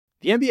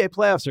The NBA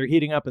playoffs are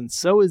heating up, and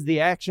so is the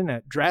action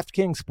at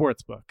DraftKings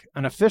Sportsbook,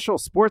 an official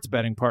sports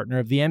betting partner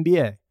of the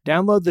NBA.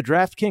 Download the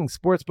DraftKings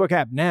Sportsbook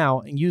app now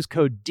and use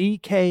code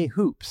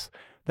DKHOOPS.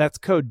 That's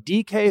code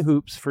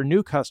DKHOOPS for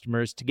new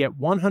customers to get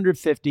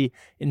 $150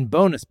 in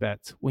bonus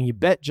bets when you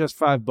bet just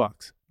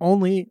 $5.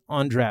 Only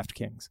on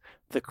DraftKings.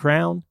 The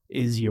crown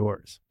is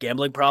yours.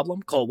 Gambling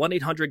problem? Call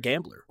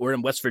 1-800-GAMBLER. Or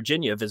in West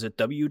Virginia, visit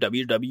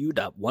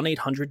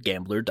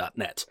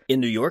www.1800gambler.net.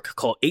 In New York,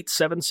 call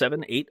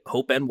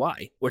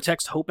 877-8-HOPE-NY or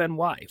text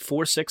HOPE-NY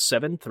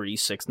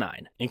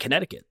 467-369. In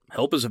Connecticut,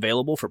 help is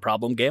available for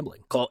problem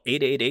gambling. Call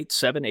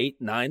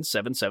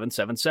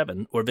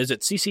 888-789-7777 or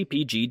visit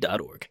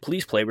ccpg.org.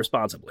 Please play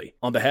responsibly.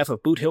 On behalf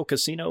of Boot Hill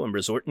Casino and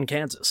Resort in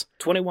Kansas,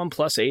 21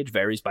 plus age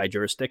varies by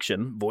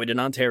jurisdiction, void in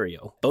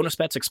Ontario. Bonus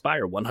bets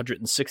expire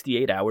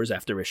 168 hours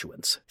after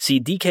issuance. See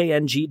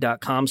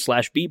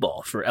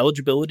dkng.com/bball for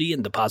eligibility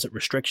and deposit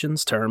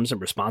restrictions, terms,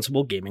 and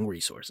responsible gaming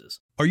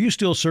resources. Are you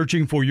still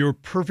searching for your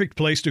perfect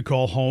place to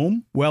call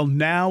home? Well,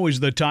 now is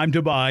the time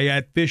to buy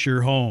at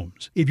Fisher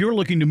Homes. If you're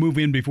looking to move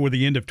in before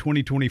the end of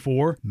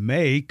 2024,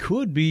 May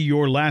could be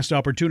your last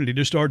opportunity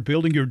to start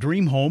building your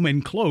dream home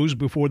and close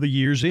before the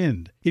year's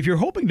end. If you're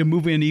hoping to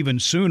move in even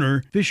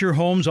sooner, Fisher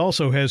Homes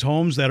also has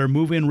homes that are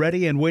move-in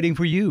ready and waiting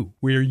for you,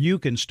 where you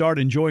can start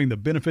enjoying the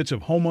benefits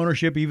of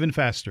homeownership even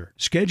faster.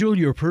 Schedule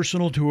your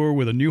personal tour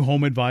with a new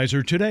home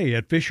advisor today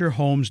at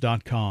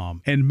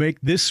FisherHomes.com and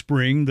make this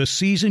spring the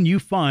season you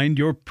find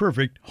your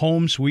perfect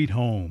home sweet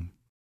home.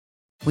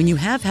 When you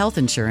have health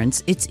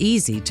insurance, it's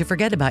easy to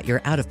forget about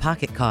your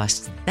out-of-pocket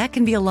costs. That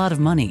can be a lot of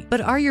money. But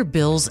are your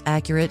bills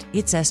accurate?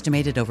 It's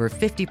estimated over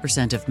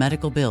 50% of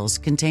medical bills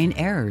contain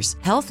errors.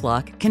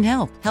 HealthLock can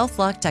help.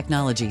 HealthLock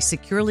technology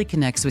securely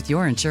connects with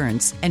your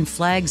insurance and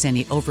flags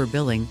any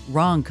overbilling,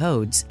 wrong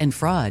codes, and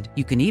fraud.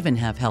 You can even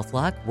have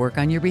HealthLock work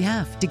on your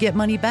behalf to get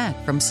money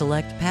back from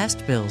select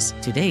past bills.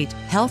 To date,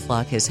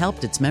 HealthLock has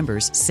helped its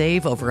members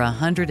save over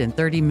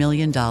 $130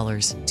 million.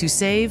 To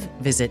save,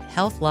 visit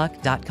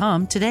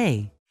healthlock.com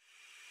today.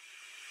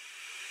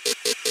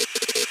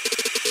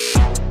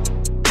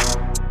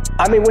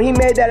 I mean, when he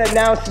made that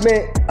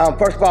announcement,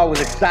 first of all, I was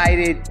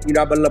excited. You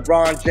know, but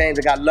LeBron James,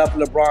 I got love for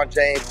LeBron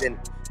James, and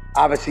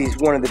obviously he's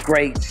one of the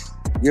greats,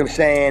 you know what I'm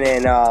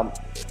saying? And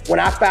when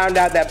I found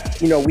out that,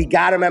 you know, we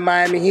got him at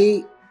Miami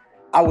Heat,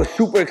 I was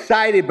super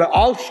excited, but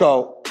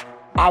also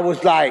I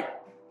was like,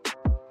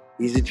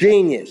 he's a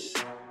genius.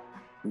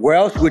 Where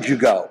else would you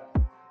go?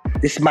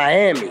 This is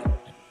Miami.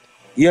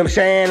 You know what I'm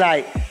saying?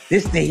 Like,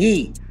 this is the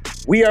Heat.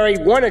 We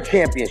already won a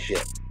championship.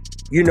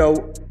 You know,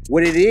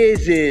 what it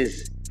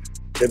is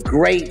the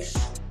greats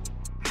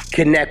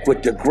connect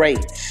with the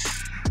greats.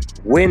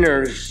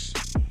 Winners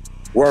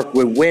work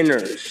with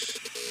winners.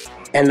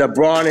 And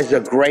LeBron is a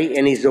great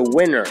and he's a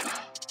winner.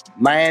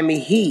 Miami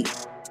Heat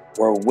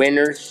were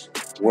winners,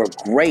 were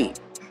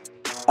great.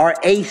 Our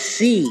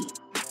AC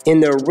in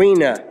the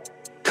arena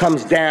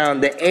comes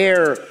down. The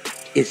air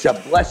is a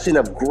blessing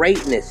of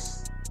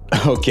greatness.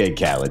 Okay,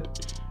 Khaled.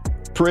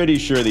 Pretty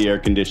sure the air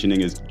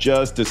conditioning is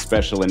just as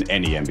special in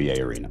any NBA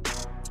arena.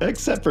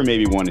 Except for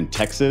maybe one in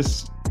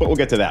Texas, but we'll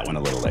get to that one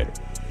a little later.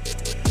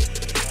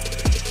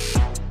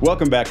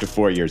 Welcome back to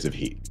 4 Years of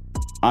Heat.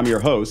 I'm your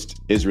host,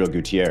 Israel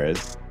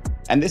Gutierrez,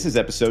 and this is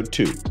episode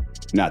 2,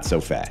 Not So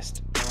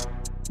Fast.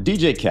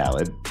 DJ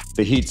Khaled,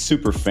 the Heat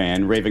super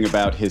fan raving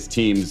about his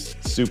team's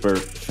super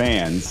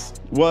fans,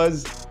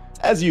 was,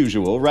 as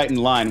usual, right in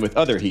line with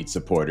other Heat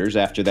supporters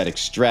after that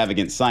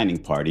extravagant signing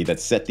party that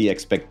set the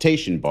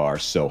expectation bar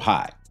so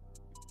high.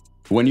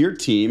 When your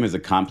team has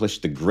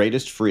accomplished the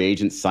greatest free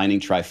agent signing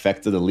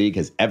trifecta the league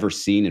has ever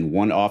seen in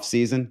one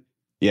offseason,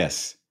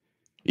 yes,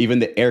 even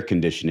the air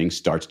conditioning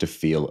starts to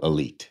feel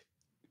elite.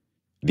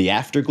 The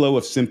afterglow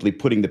of simply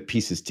putting the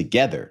pieces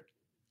together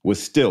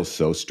was still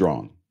so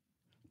strong.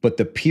 But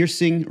the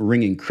piercing,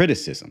 ringing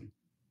criticism,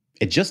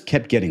 it just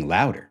kept getting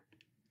louder.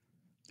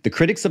 The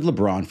critics of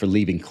LeBron for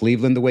leaving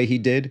Cleveland the way he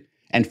did,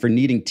 and for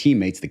needing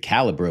teammates the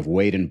caliber of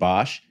Wade and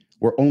Bosh,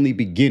 were only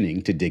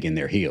beginning to dig in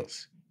their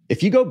heels.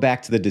 If you go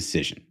back to the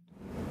decision.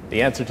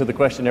 The answer to the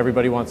question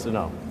everybody wants to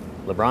know.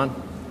 LeBron,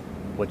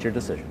 what's your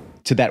decision?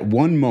 To that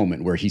one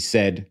moment where he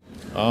said,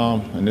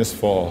 in this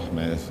fall,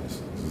 man, this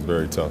is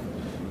very tough.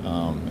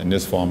 In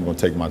this fall, I'm going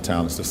to take my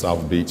talents to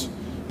South Beach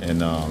and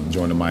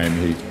join the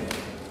Miami Heat.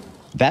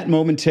 That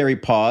momentary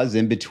pause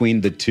in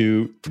between the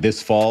two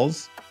this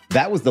falls,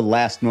 that was the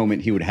last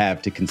moment he would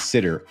have to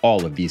consider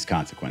all of these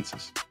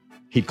consequences.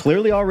 He'd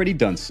clearly already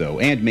done so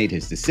and made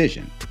his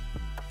decision.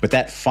 But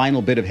that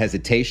final bit of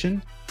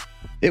hesitation,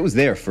 it was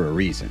there for a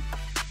reason.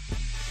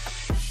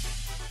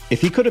 If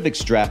he could have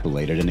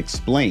extrapolated and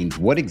explained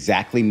what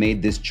exactly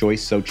made this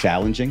choice so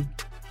challenging,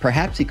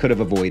 perhaps he could have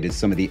avoided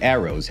some of the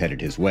arrows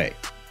headed his way.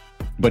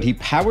 But he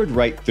powered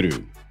right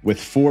through with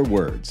 4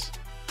 words.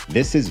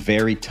 This is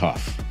very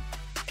tough,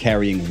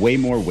 carrying way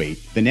more weight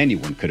than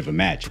anyone could have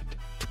imagined.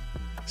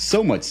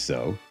 So much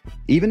so,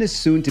 even his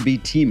soon-to-be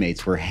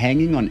teammates were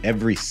hanging on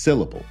every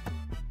syllable,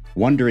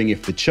 wondering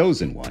if the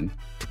chosen one,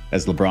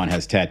 as LeBron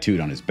has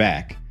tattooed on his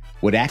back,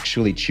 would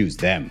actually choose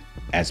them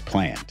as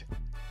planned.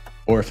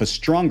 or if a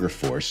stronger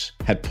force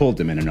had pulled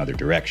him in another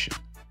direction.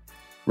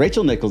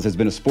 Rachel Nichols has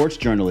been a sports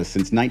journalist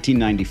since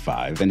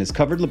 1995 and has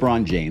covered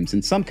LeBron James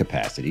in some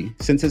capacity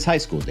since his high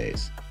school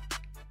days.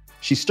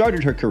 She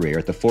started her career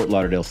at the Fort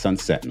Lauderdale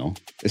Sun-Sentinel,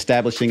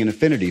 establishing an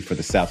affinity for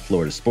the South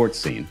Florida sports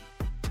scene,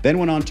 then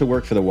went on to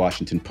work for the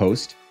Washington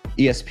Post,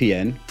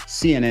 ESPN,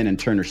 CNN, and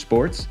Turner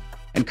Sports,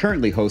 and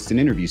currently hosts an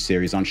interview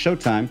series on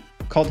Showtime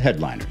called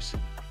Headliners.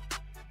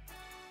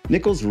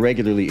 Nichols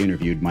regularly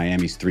interviewed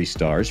Miami's three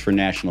stars for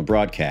national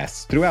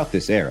broadcasts throughout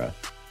this era,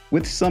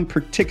 with some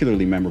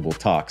particularly memorable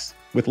talks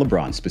with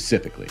LeBron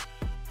specifically.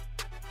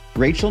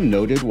 Rachel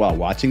noted while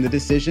watching the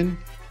decision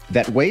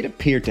that Wade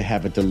appeared to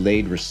have a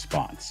delayed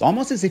response,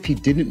 almost as if he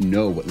didn't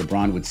know what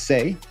LeBron would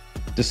say,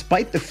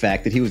 despite the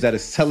fact that he was at a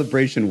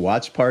celebration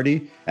watch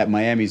party at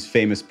Miami's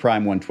famous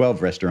Prime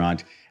 112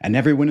 restaurant, and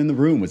everyone in the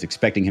room was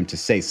expecting him to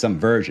say some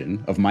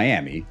version of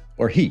Miami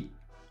or Heat.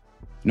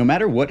 No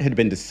matter what had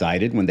been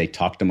decided when they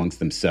talked amongst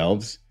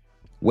themselves,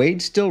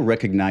 Wade still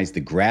recognized the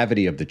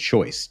gravity of the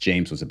choice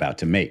James was about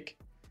to make.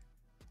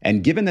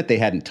 And given that they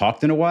hadn't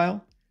talked in a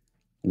while,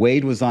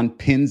 Wade was on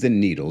pins and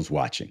needles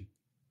watching.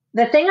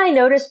 The thing I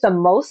noticed the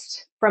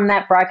most from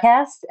that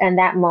broadcast and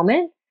that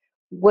moment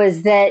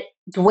was that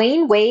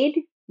Dwayne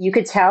Wade, you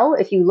could tell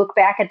if you look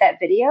back at that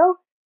video,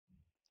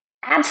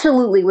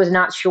 absolutely was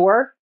not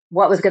sure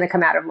what was going to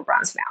come out of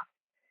LeBron's mouth.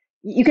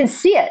 You can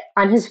see it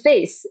on his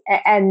face.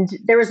 And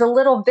there was a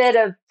little bit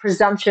of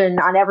presumption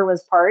on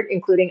everyone's part,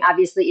 including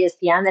obviously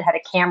ESPN that had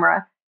a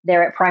camera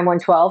there at Prime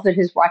 112 at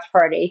his watch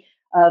party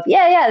of,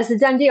 yeah, this is a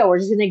done deal. We're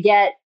just going to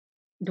get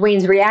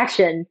Dwayne's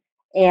reaction.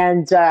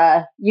 And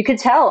you could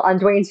tell on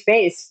Dwayne's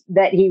face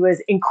that he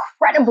was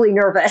incredibly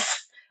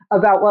nervous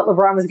about what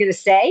LeBron was going to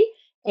say,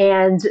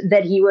 and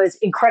that he was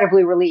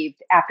incredibly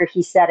relieved after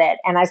he said it.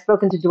 And I've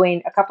spoken to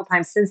Dwayne a couple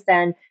times since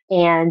then,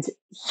 and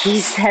he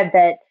said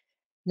that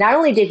not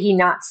only did he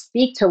not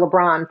speak to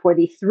LeBron for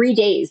the 3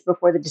 days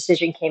before the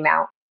decision came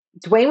out,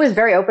 Dwayne was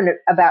very open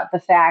about the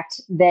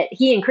fact that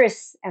he and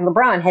Chris and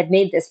LeBron had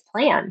made this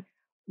plan,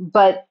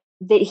 but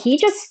that he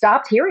just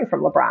stopped hearing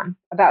from LeBron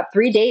about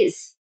 3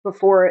 days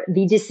before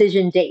the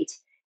decision date,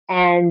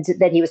 and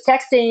that he was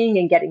texting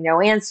and getting no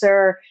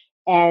answer.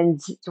 And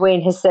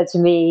Dwayne has said to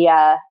me,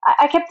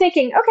 I kept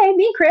thinking, okay,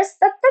 me and Chris,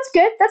 that's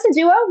good. That's a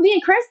duo. Me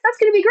and Chris, that's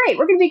going to be great.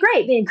 We're going to be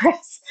great, me and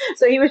Chris.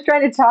 So he was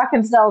trying to talk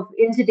himself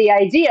into the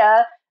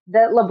idea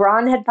that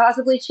LeBron had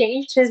possibly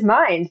changed his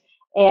mind.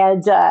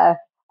 And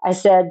I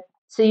said,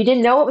 so you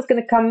didn't know what was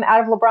going to come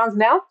out of LeBron's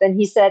mouth? And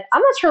he said,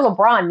 I'm not sure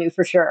LeBron knew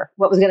for sure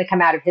what was going to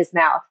come out of his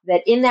mouth.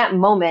 That in that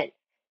moment,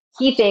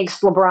 he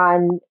thinks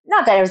LeBron,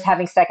 not that I was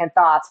having second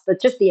thoughts,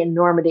 but just the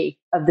enormity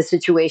of the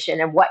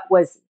situation and what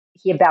was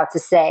he about to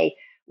say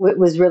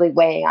was really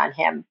weighing on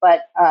him.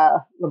 But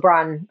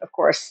LeBron, of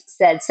course,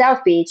 said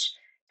South Beach.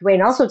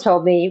 Dwayne also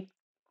told me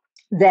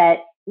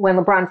that when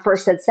LeBron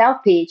first said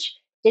South Beach,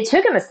 it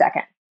took him a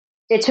second.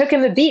 It took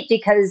him a beat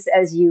because,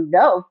 as you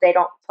know, they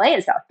don't play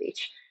in South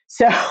Beach.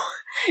 So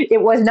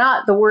it was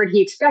not the word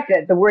he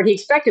expected. The word he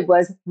expected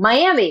was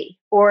Miami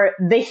or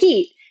the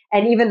Heat.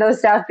 And even though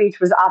South Beach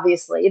was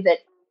obviously that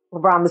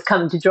LeBron was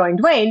coming to join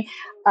Dwayne,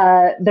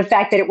 the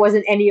fact that it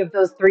wasn't any of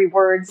those three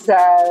words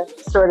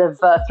sort of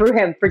threw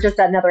him for just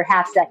another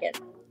half second.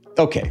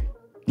 Okay,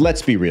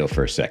 let's be real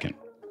for a second.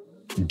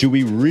 Do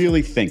we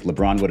really think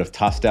LeBron would have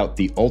tossed out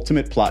the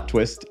ultimate plot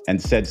twist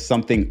and said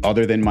something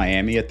other than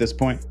Miami at this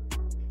point?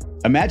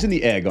 Imagine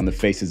the egg on the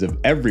faces of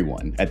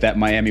everyone at that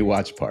Miami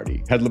watch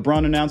party had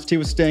LeBron announced he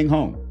was staying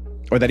home,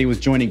 or that he was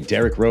joining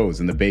Derrick Rose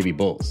and the Baby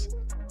Bulls.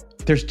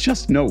 There's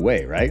just no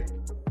way, right?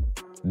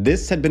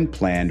 This had been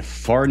planned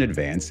far in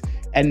advance,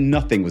 and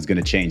nothing was going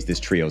to change this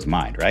trio's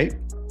mind, right?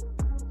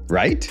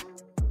 Right?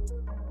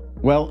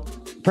 Well,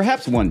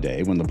 perhaps one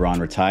day when LeBron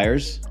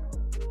retires,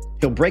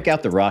 he'll break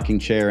out the rocking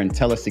chair and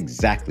tell us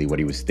exactly what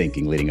he was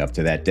thinking leading up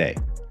to that day,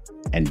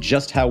 and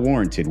just how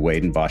warranted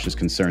Wade and Bosch's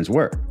concerns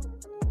were.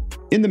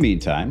 In the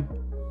meantime,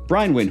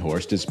 Brian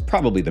Windhorst is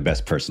probably the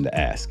best person to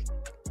ask.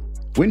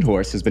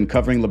 Windhorst has been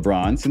covering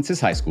LeBron since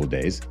his high school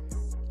days,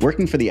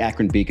 working for the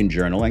Akron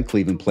Beacon-Journal and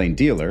Cleveland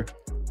Plain-Dealer,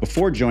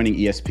 before joining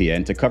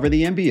ESPN to cover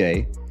the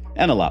NBA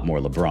and a lot more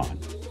LeBron.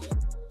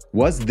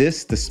 Was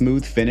this the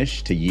smooth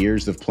finish to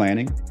years of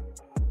planning?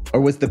 Or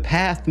was the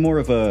path more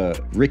of a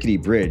rickety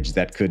bridge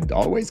that could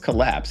always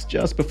collapse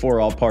just before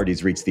all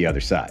parties reached the other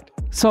side?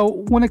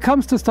 So when it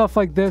comes to stuff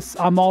like this,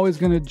 I'm always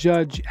going to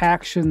judge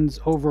actions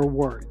over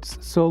words.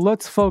 So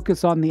let's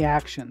focus on the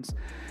actions.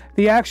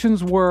 The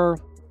actions were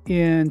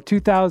in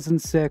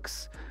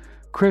 2006,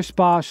 Chris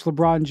Bosh,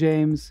 LeBron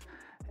James,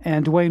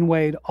 and Dwayne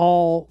Wade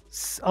all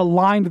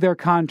aligned their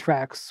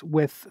contracts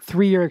with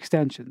 3-year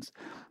extensions.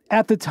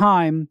 At the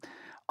time,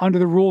 under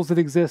the rules that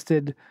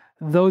existed,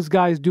 those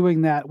guys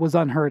doing that was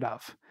unheard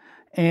of.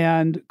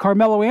 And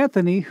Carmelo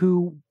Anthony,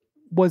 who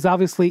was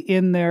obviously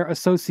in their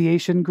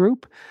association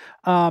group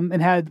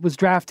and was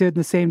drafted in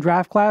the same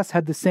draft class,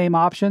 had the same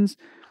options,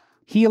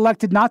 he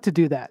elected not to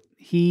do that.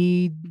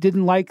 He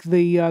didn't like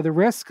the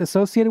risk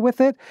associated with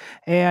it,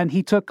 and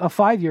he took a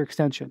 5-year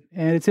extension.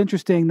 And it's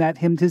interesting that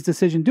his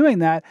decision doing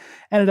that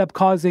ended up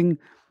causing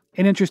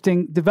an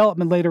interesting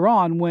development later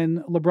on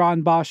when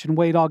LeBron, Bosh, and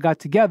Wade all got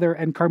together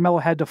and Carmelo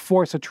had to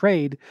force a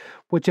trade,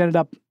 which ended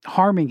up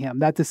harming him.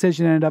 That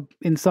decision ended up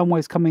in some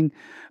ways coming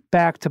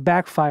back to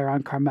backfire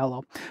on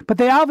Carmelo. But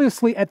they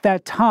obviously at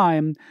that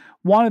time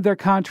wanted their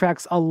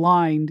contracts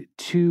aligned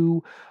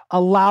to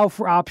allow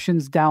for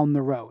options down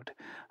the road.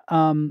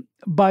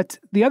 But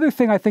the other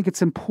thing I think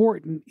it's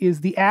important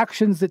is the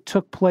actions that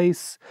took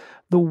place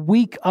the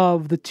week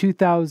of the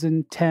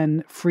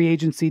 2010 free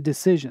agency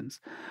decisions.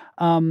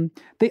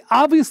 They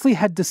obviously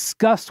had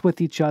discussed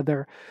with each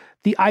other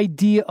the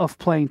idea of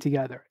playing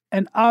together.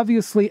 And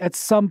obviously, at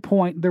some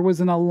point, there was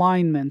an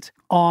alignment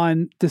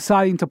on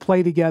deciding to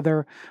play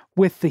together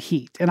with the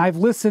Heat. And I've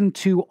listened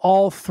to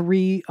all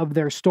three of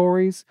their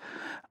stories.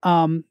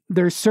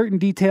 There's certain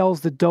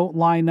details that don't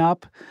line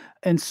up.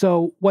 And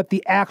so what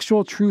the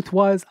actual truth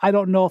was, I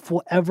don't know if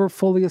we'll ever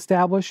fully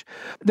establish.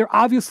 There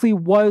obviously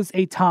was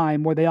a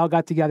time where they all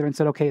got together and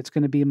said, okay, it's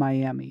going to be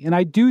Miami. And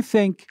I do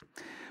think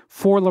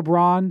for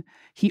LeBron,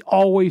 he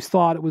always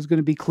thought it was going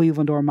to be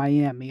Cleveland or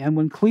Miami. And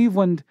when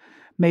Cleveland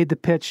made the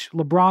pitch,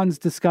 LeBron's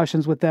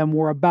discussions with them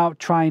were about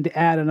trying to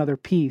add another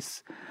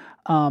piece.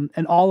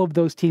 And all of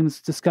those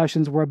teams'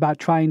 discussions were about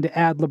trying to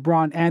add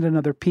LeBron and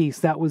another piece.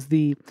 That was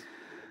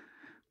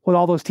what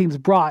all those teams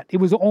brought. It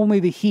was only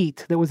the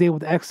Heat that was able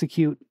to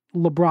execute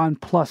LeBron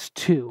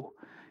 +2.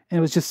 And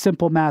it was just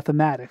simple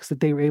mathematics that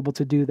they were able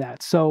to do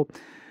that. So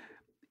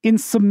in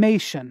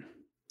summation,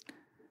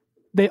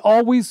 they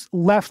always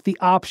left the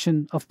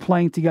option of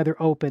playing together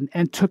open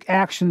and took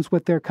actions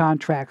with their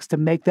contracts to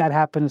make that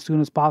happen as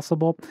soon as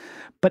possible.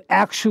 But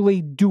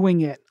actually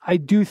doing it, I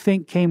do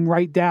think, came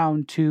right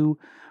down to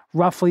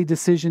roughly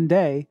decision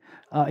day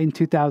in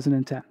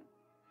 2010.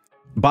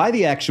 By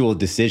the actual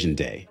decision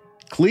day,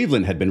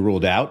 Cleveland had been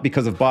ruled out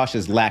because of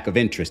Bosh's lack of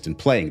interest in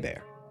playing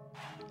there.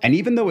 And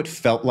even though it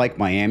felt like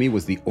Miami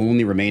was the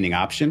only remaining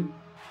option,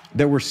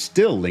 there were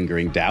still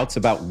lingering doubts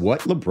about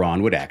what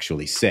LeBron would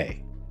actually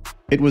say.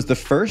 It was the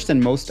first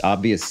and most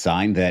obvious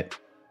sign that,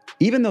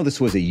 even though this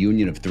was a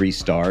union of three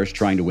stars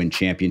trying to win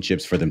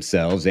championships for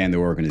themselves and their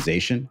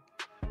organization,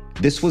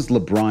 this was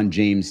LeBron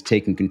James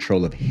taking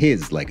control of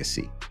his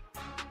legacy.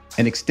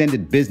 An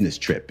extended business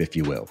trip, if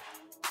you will.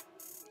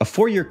 A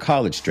 4-year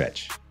college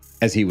stretch,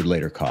 as he would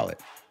later call it.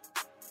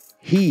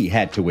 He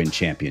had to win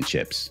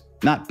championships,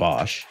 not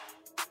Bosh.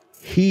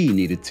 He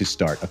needed to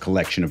start a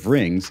collection of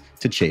rings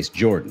to chase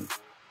Jordan,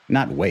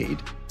 not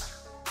Wade.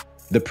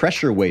 The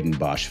pressure Wade and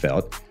Bosh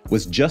felt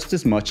was just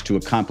as much to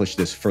accomplish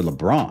this for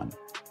LeBron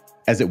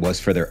as it was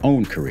for their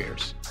own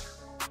careers.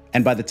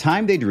 And by the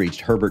time they'd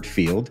reached Herbert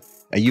Field,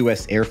 a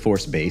U.S. Air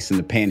Force base in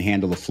the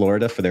panhandle of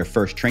Florida for their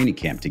first training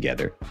camp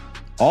together,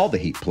 all the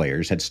Heat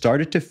players had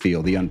started to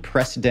feel the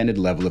unprecedented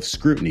level of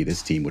scrutiny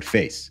this team would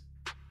face.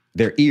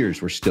 Their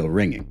ears were still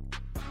ringing.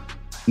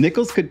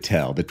 Nichols could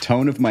tell the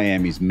tone of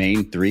Miami's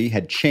main three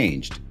had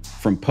changed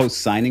from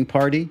post-signing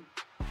party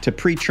to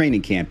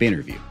pre-training camp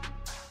interview.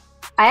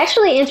 I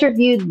actually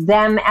interviewed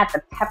them at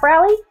the pep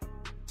rally.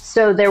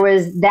 So there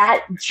was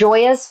that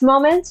joyous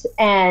moment.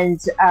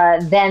 And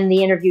then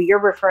the interview you're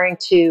referring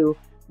to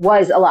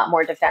was a lot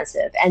more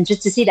defensive. And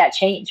just to see that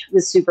change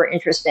was super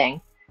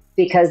interesting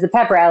because the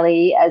pep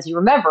rally, as you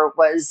remember,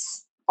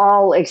 was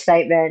all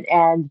excitement.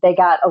 And they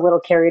got a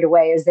little carried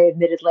away, as they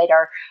admitted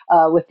later,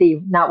 with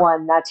the not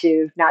 1, not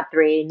 2, not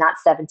 3, not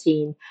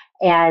 17.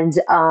 And,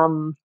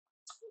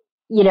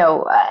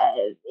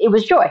 it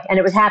was joy and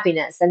it was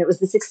happiness and it was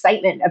this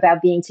excitement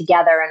about being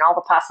together and all the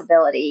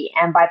possibility.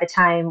 And by the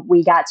time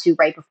we got to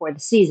right before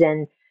the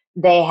season,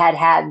 they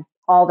had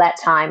all that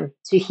time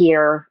to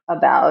hear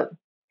about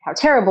how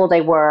terrible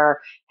they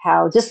were,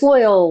 how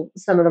disloyal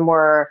some of them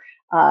were,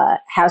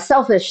 how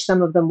selfish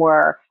some of them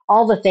were,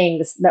 all the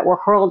things that were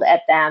hurled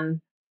at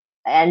them.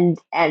 And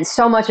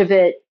so much of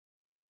it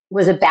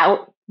was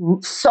about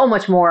so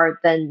much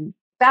more than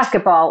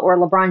basketball or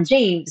LeBron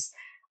James.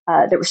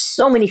 There were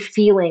so many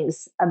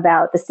feelings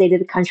about the state of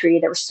the country.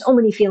 There were so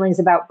many feelings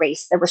about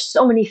race. There were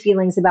so many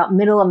feelings about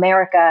middle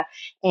America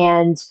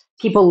and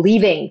people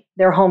leaving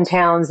their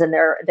hometowns and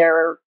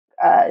their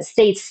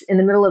states in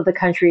the middle of the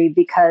country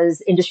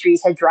because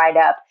industries had dried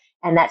up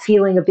and that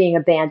feeling of being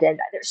abandoned.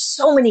 There's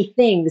so many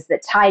things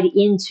that tied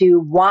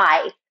into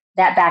why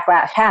that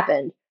backlash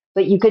happened.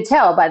 But you could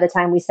tell by the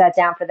time we sat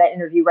down for that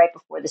interview right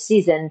before the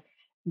season,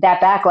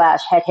 that backlash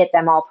had hit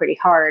them all pretty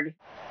hard.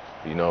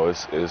 You know,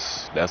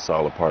 that's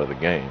all a part of the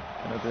game.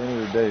 And at the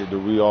end of the day, do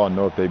we all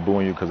know if they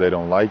booing you because they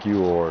don't like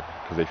you or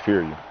because they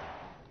fear you?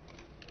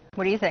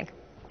 What do you think?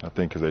 I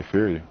think because they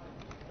fear you.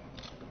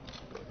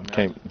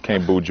 You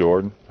can't boo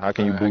Jordan. How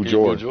can you boo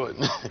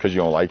Jordan? Because you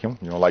don't like him?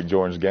 You don't like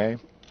Jordan's game?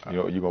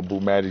 You going to boo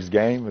Magic's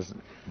game? It's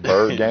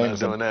Bird game?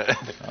 Doing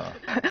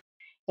that.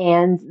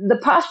 And the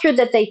posture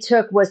that they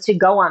took was to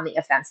go on the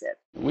offensive.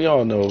 We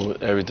all know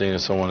everything that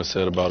someone has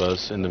said about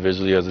us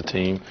individually as a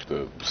team.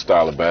 The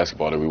style of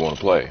basketball that we want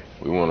to play.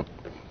 We want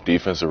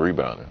defensive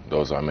rebounding.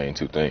 Those are our main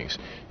two things.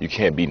 You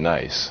can't be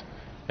nice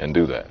and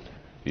do that.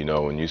 You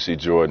know, when you see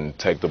Jordan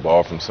take the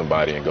ball from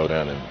somebody and go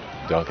down and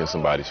dunk in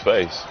somebody's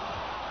face,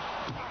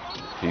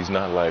 He's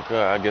not like,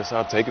 I guess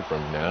I'll take it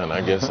from you now, and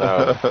I guess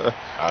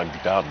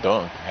I'll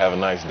dunk. Have a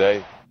nice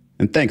day.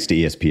 And thanks to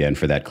ESPN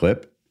for that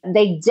clip.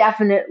 They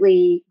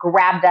definitely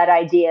grabbed that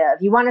idea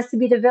of, you want us to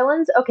be the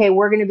villains? Okay,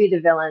 we're going to be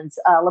the villains.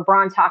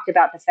 LeBron talked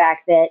about the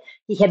fact that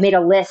he had made a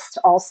list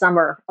all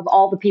summer of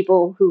all the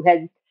people who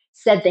had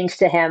said things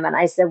to him. And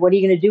I said, what are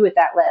you going to do with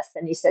that list?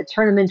 And he said,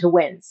 turn them into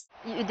wins.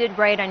 You did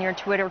write on your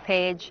Twitter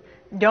page,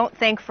 don't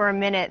think for a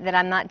minute that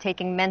I'm not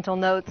taking mental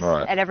notes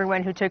at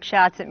everyone who took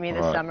shots at me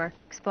this summer.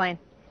 Explain.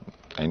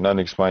 Ain't nothing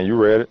to explain. You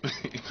read it.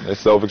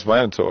 It's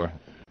self-explanatory.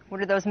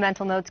 What are those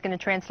mental notes going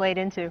to translate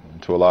into?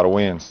 To a lot of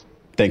wins.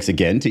 Thanks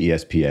again to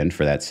ESPN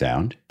for that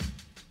sound.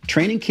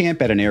 Training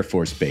camp at an Air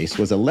Force base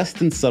was a less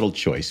than subtle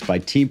choice by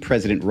Team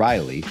President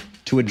Riley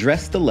to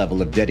address the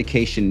level of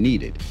dedication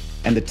needed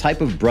and the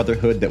type of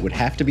brotherhood that would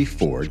have to be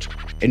forged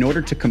in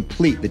order to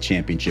complete the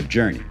championship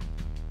journey.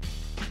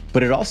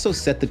 But it also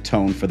set the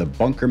tone for the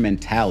bunker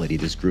mentality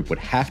this group would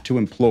have to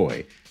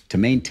employ to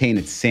maintain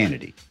its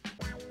sanity.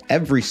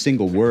 Every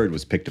single word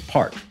was picked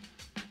apart.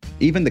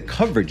 Even the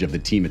coverage of the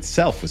team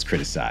itself was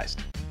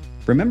criticized.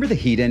 Remember the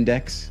Heat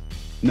Index?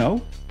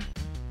 No?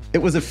 It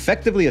was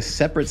effectively a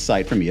separate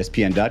site from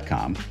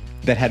ESPN.com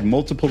that had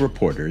multiple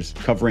reporters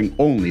covering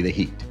only the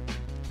Heat.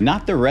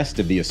 Not the rest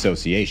of the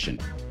association,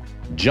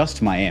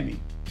 just Miami.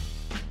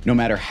 No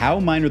matter how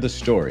minor the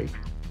story,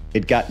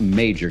 it got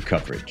major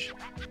coverage.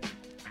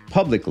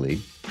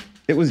 Publicly,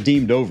 it was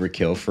deemed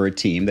overkill for a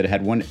team that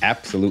had won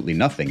absolutely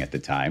nothing at the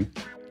time,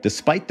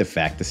 despite the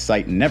fact the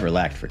site never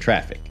lacked for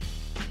traffic.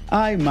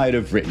 I might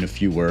have written a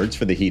few words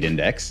for the Heat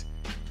Index,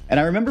 and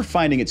I remember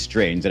finding it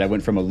strange that I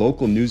went from a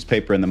local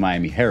newspaper in the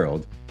Miami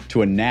Herald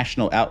to a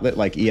national outlet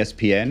like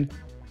ESPN,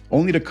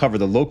 only to cover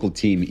the local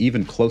team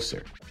even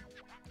closer.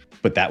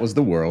 But that was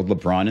the world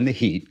LeBron and the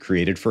Heat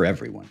created for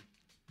everyone.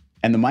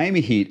 And the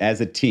Miami Heat as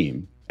a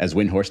team, as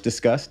Windhorst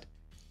discussed,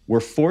 were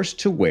forced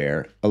to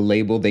wear a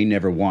label they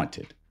never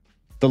wanted,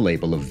 the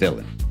label of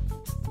villain.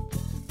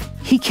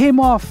 He came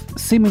off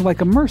seeming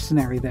like a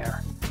mercenary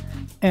there.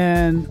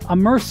 And a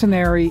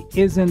mercenary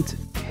isn't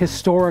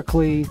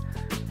historically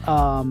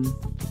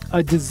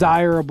a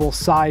desirable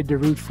side to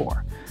root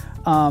for.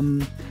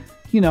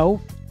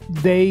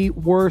 They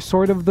were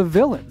sort of the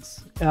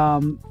villains.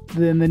 Then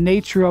the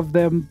nature of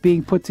them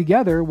being put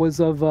together was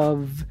of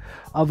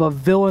a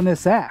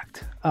villainous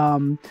act.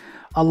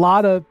 A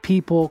lot of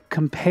people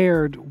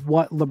compared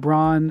what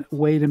LeBron,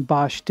 Wade, and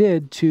Bosh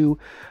did to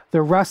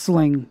the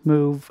wrestling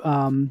move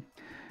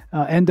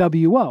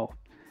NWO.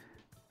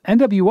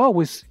 NWO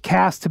was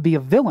cast to be a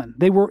villain.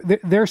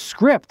 Their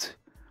script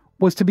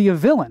was to be a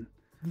villain.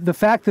 The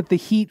fact that the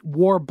Heat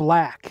wore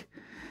black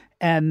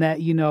and that,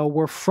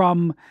 were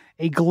from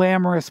a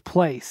glamorous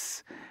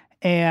place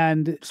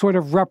and sort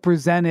of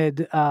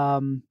represented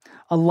a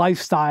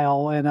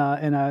lifestyle and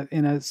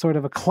a sort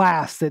of a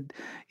class that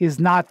is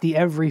not the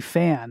every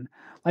fan.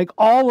 Like,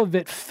 all of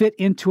it fit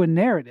into a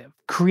narrative,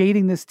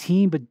 creating this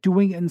team, but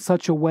doing it in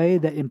such a way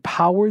that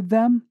empowered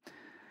them.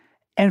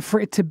 And for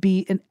it to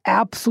be an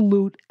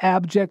absolute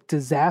abject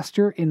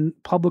disaster in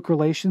public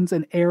relations,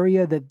 an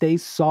area that they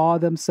saw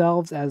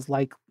themselves as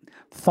like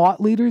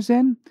thought leaders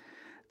in,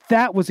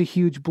 that was a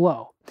huge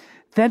blow.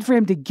 Then for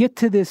him to get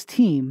to this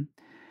team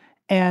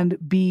and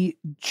be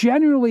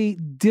generally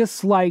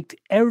disliked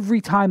every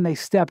time they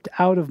stepped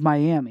out of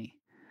Miami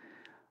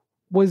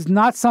was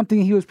not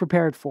something he was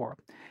prepared for.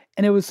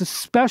 And it was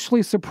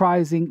especially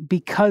surprising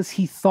because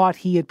he thought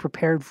he had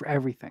prepared for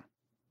everything.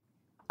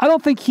 I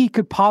don't think he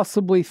could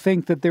possibly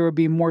think that there would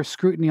be more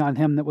scrutiny on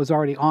him that was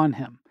already on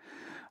him.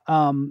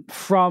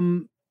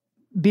 From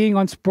being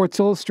on Sports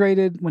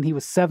Illustrated when he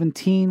was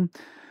 17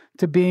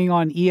 to being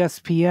on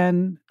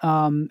ESPN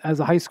as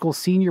a high school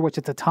senior, which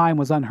at the time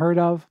was unheard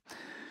of,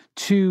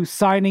 to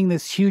signing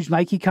this huge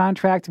Nike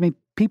contract. I mean,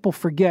 people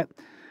forget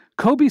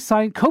Kobe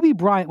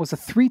Bryant was a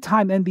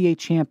 3-time NBA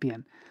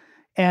champion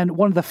and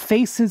one of the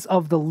faces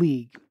of the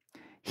league.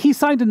 He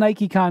signed a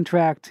Nike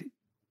contract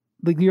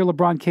the year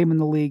LeBron came in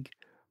the league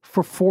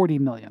for $40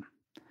 million.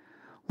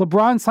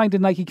 LeBron signed a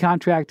Nike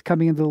contract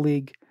coming into the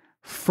league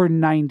for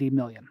 $90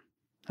 million.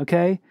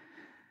 Okay?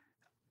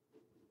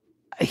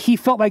 He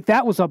felt like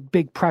that was a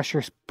big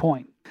pressure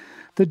point.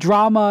 The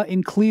drama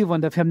in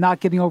Cleveland of him not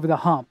getting over the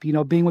hump,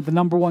 being with the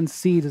number 1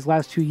 seed his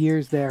last 2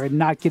 years there and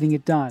not getting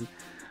it done.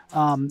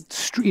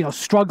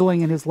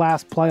 Struggling in his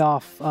last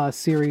playoff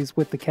series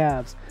with the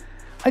Cavs.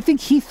 I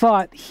think he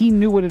thought he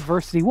knew what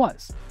adversity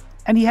was.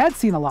 And he had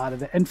seen a lot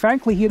of it. And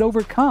frankly, he had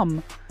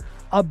overcome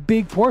a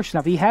big portion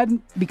of it. He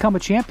hadn't become a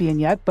champion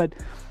yet, but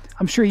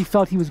I'm sure he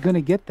felt he was going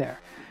to get there.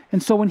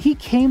 And so when he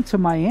came to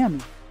Miami,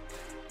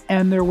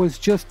 and there was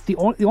just the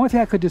only thing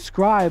I could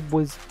describe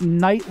was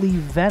nightly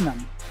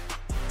venom.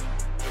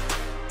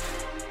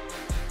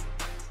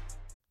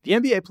 The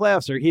NBA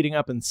playoffs are heating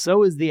up, and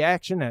so is the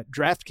action at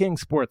DraftKings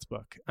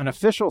Sportsbook, an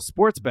official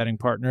sports betting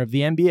partner of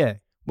the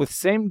NBA. With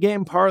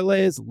same-game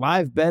parlays,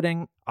 live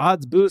betting,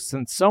 odds boosts,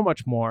 and so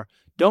much more,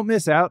 don't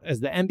miss out as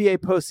the NBA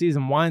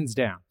postseason winds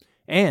down.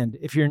 And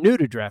if you're new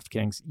to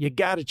DraftKings, you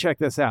got to check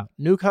this out.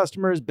 New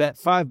customers bet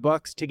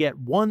 $5 to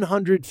get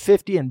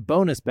 $150 in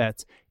bonus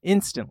bets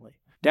instantly.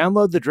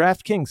 Download the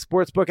DraftKings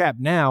Sportsbook app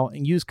now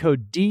and use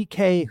code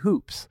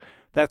DKHOOPS.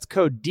 That's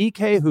code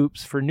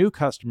DKHOOPS for new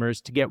customers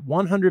to get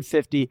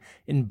 $150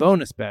 in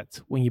bonus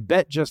bets when you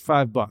bet just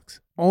 $5.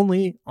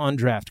 Only on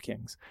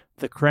DraftKings.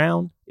 The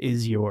crown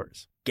is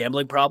yours.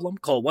 Gambling problem?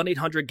 Call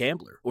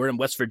 1-800-GAMBLER. Or in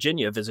West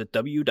Virginia, visit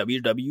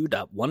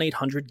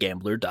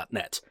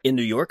www.1800gambler.net. In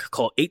New York,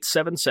 call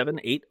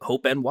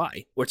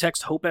 877-8-HOPE-NY or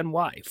text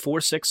HOPE-NY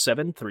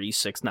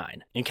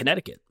 467-369. In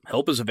Connecticut,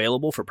 help is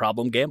available for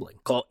problem gambling.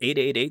 Call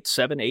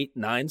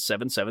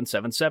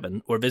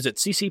 888-789-7777 or visit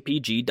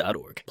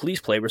ccpg.org. Please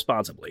play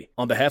responsibly.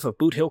 On behalf of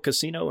Boot Hill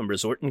Casino and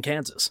Resort in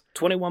Kansas,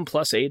 21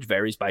 plus age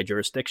varies by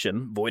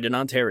jurisdiction, void in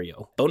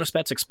Ontario. Bonus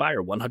bets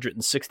expire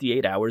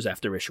 168 hours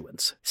after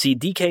issuance. See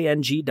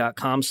dkng.com/bball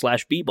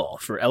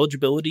for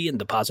eligibility and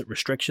deposit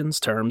restrictions,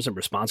 terms, and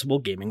responsible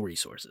gaming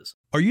resources.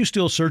 Are you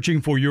still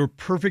searching for your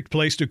perfect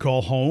place to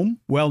call home?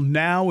 Well,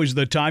 now is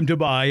the time to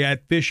buy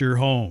at Fisher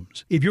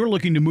Homes. If you're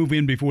looking to move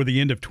in before the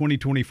end of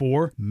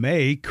 2024,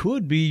 May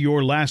could be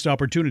your last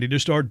opportunity to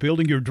start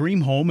building your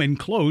dream home and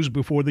close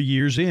before the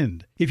year's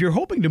end. If you're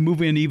hoping to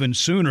move in even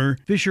sooner,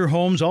 Fisher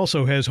Homes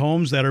also has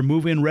homes that are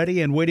move-in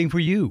ready and waiting for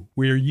you,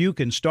 where you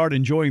can start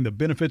enjoying the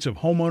benefits of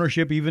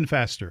homeownership even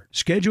faster.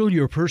 Schedule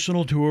your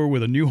personal tour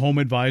with a new home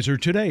advisor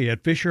today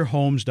at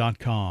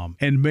FisherHomes.com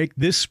and make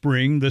this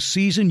spring the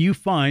season you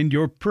find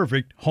your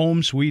perfect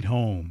home sweet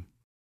home.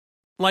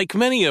 Like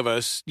many of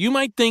us, you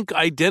might think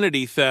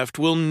identity theft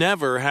will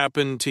never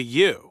happen to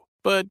you.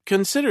 But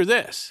consider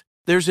this.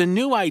 There's a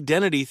new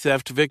identity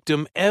theft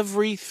victim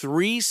every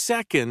 3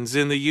 seconds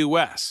in the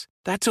U.S.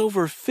 That's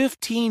over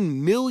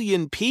 15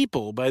 million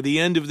people by the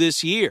end of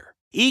this year,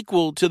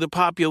 equal to the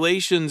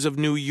populations of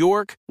New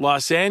York,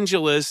 Los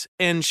Angeles,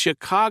 and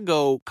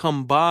Chicago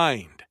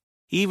combined.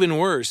 Even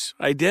worse,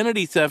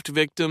 identity theft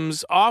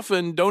victims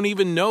often don't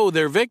even know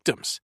they're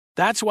victims.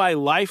 That's why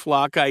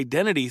LifeLock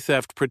Identity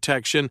Theft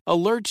Protection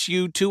alerts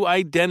you to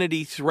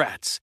identity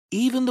threats,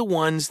 even the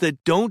ones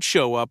that don't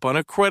show up on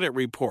a credit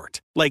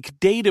report, like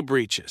data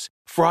breaches,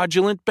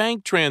 fraudulent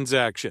bank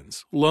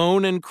transactions,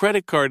 loan and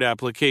credit card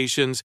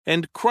applications,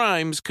 and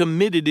crimes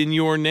committed in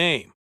your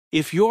name.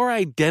 If your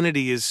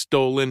identity is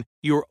stolen,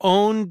 your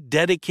own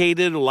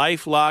dedicated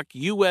LifeLock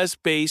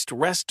U.S.-based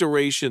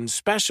restoration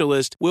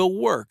specialist will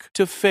work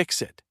to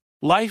fix it.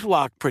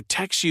 LifeLock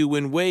protects you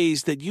in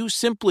ways that you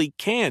simply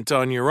can't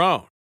on your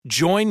own.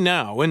 Join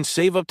now and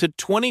save up to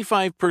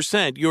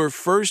 25% your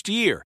first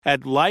year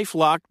at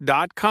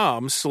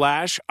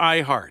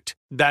LifeLock.com/iHeart.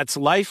 That's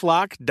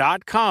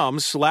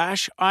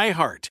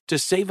LifeLock.com/iHeart to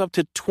save up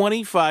to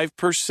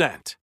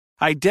 25%.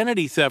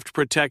 Identity theft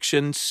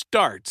protection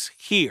starts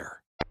here.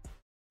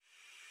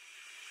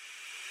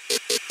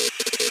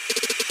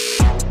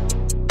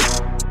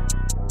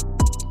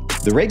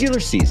 The regular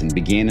season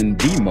began in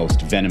the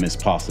most venomous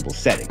possible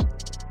setting,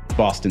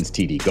 Boston's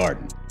TD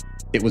Garden.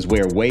 It was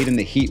where Wade and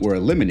the Heat were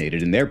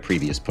eliminated in their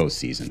previous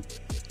postseason,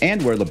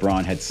 and where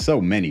LeBron had so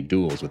many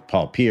duels with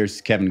Paul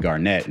Pierce, Kevin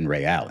Garnett, and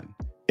Ray Allen.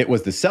 It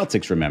was the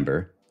Celtics,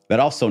 remember,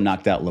 that also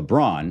knocked out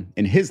LeBron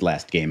in his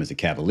last game as a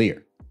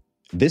Cavalier.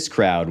 This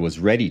crowd was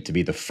ready to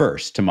be the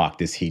first to mock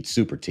this Heat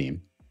super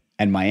team,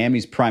 and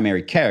Miami's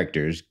primary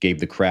characters gave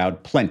the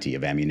crowd plenty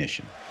of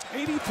ammunition.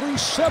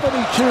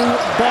 83-72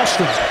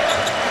 Boston.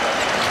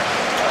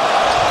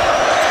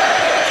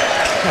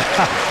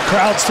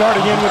 Crowd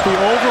starting in with the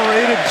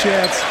overrated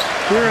chants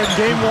here in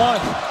Game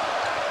 1.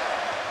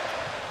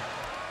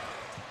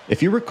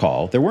 If you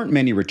recall, there weren't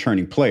many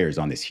returning players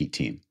on this Heat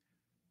team.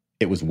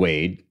 It was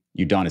Wade,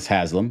 Udonis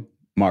Haslem,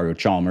 Mario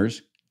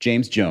Chalmers,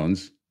 James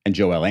Jones, and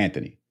Joel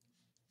Anthony.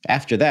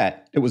 After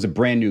that, it was a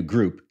brand new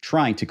group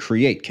trying to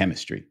create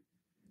chemistry.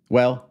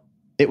 Well,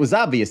 it was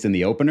obvious in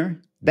the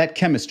opener that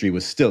chemistry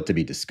was still to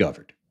be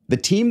discovered. The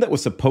team that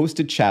was supposed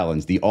to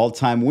challenge the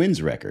all-time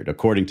wins record,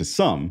 according to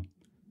some,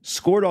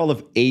 scored all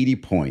of 80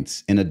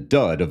 points in a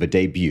dud of a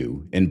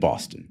debut in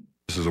Boston.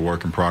 This is a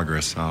work in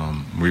progress.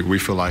 We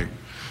feel like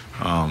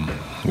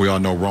we all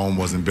know Rome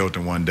wasn't built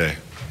in one day,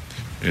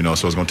 so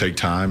it's going to take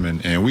time,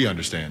 and we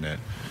understand that.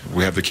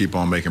 We have to keep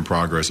on making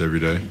progress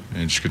every day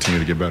and just continue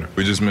to get better.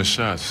 We just miss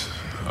shots.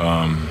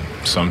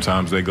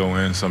 Sometimes they go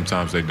in,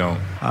 sometimes they don't.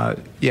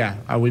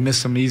 We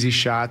missed some easy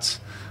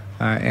shots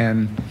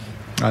and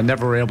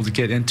never were able to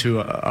get into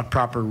a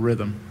proper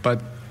rhythm.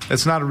 But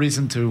it's not a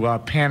reason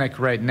to panic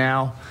right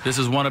now. This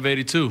is one of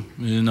 82.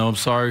 I'm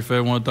sorry if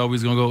everyone thought we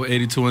was going to go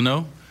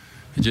 82-0.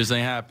 It just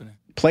ain't happening.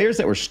 Players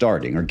that were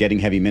starting or getting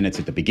heavy minutes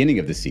at the beginning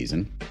of the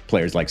season,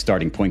 players like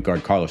starting point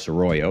guard Carlos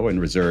Arroyo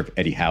and reserve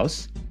Eddie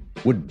House,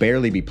 would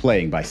barely be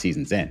playing by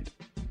season's end.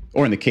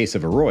 Or in the case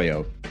of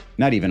Arroyo,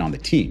 not even on the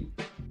team.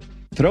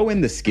 Throw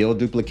in the skill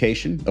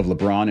duplication of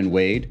LeBron and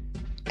Wade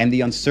and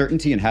the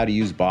uncertainty in how to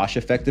use Bosh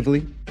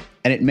effectively,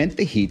 and it meant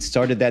the Heat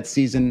started that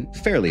season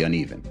fairly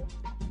uneven.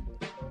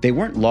 They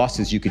weren't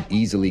losses you could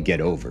easily get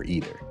over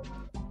either.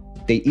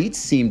 They each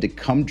seemed to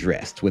come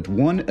dressed with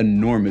one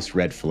enormous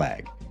red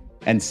flag,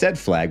 and said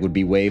flag would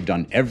be waved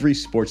on every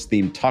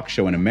sports-themed talk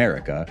show in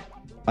America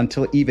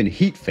until even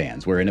Heat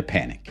fans were in a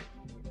panic.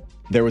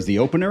 There was the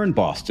opener in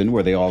Boston,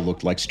 where they all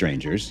looked like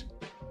strangers.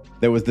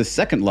 There was the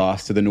second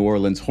loss to the New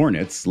Orleans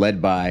Hornets,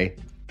 led by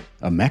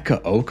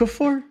Emeka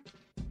Okafor?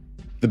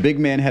 The big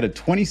man had a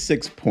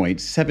 26-point,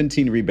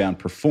 17-rebound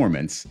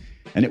performance,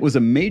 and it was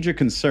a major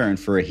concern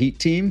for a Heat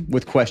team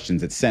with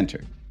questions at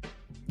center.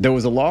 There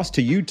was a loss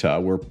to Utah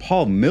where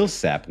Paul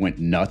Millsap went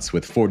nuts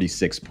with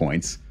 46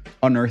 points,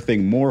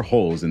 unearthing more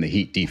holes in the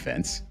Heat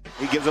defense.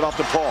 He gives it off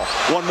to Paul.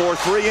 One more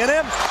three in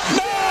him.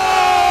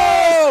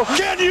 No!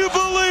 Can you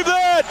believe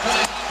that?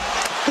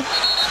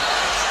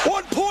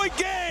 1 point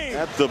game.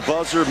 At the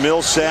buzzer,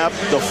 Millsap,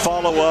 the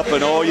follow-up,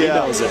 and oh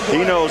yeah, he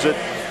knows it.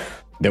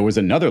 There was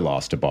another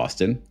loss to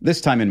Boston,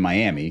 this time in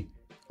Miami,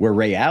 where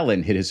Ray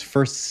Allen hit his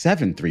first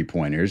 7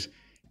 3-pointers,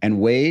 and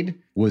Wade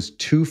was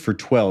 2 for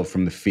 12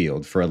 from the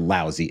field for a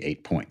lousy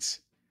 8 points.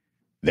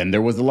 Then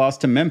there was the loss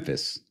to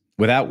Memphis,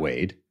 without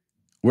Wade,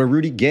 where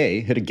Rudy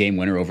Gay hit a game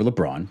winner over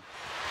LeBron.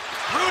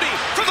 Rudy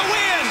for the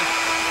win!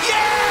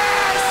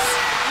 Yes!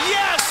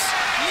 Yes!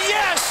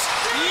 Yes!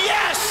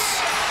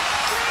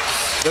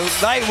 Yes!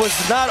 The light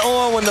was not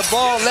on when the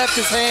ball left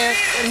his hand,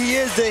 and he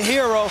is the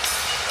hero,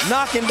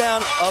 knocking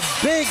down a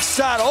big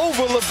shot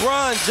over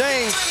LeBron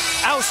James'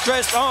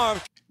 outstretched arm.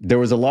 There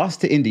was a loss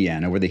to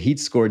Indiana where the Heat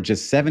scored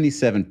just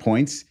 77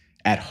 points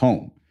at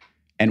home,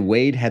 and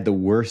Wade had the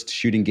worst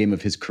shooting game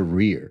of his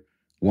career,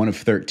 1 of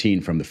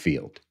 13 from the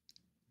field.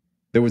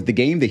 There was the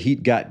game the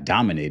Heat got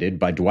dominated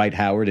by Dwight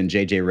Howard and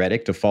J.J.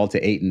 Redick to fall to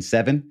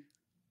 8-7.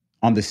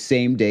 On the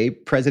same day,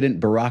 President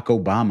Barack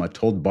Obama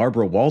told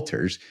Barbara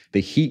Walters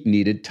the Heat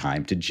needed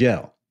time to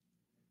gel.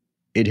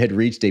 It had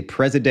reached a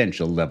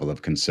presidential level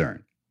of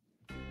concern.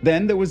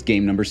 Then there was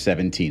game number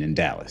 17 in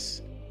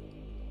Dallas.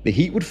 The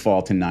Heat would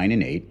fall to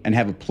 9-8 and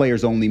have a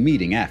players-only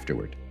meeting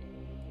afterward.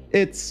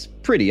 It's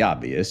pretty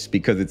obvious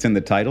because it's in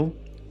the title,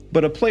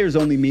 but a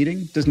players-only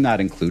meeting does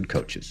not include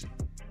coaches.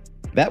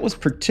 That was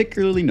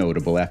particularly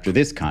notable after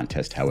this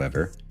contest,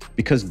 however,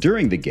 because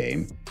during the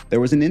game, there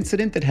was an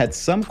incident that had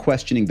some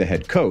questioning the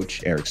head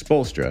coach, Erik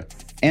Spoelstra,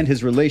 and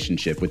his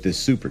relationship with this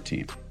super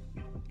team.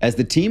 As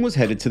the team was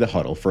headed to the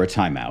huddle for a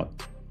timeout,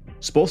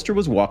 Spoelstra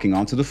was walking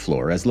onto the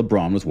floor as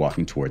LeBron was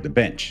walking toward the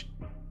bench.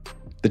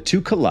 The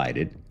two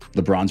collided,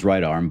 LeBron's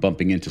right arm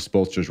bumping into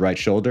Spoelstra's right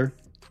shoulder,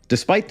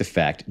 despite the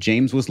fact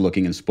James was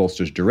looking in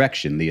Spoelstra's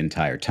direction the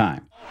entire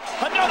time.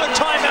 Another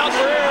timeout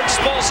for Erik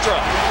Spoelstra.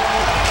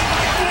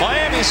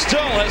 Miami still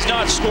has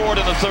not scored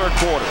in the third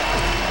quarter,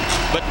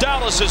 but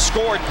Dallas has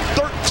scored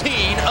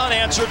 13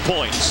 unanswered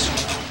points.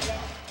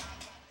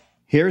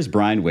 Here's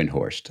Brian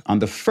Windhorst on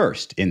the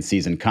first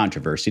in-season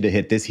controversy to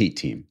hit this Heat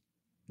team,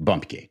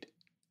 Bumpgate.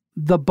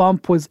 The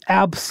bump was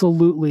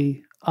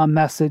absolutely a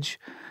message.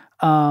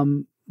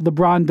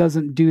 LeBron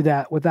doesn't do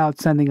that without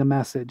sending a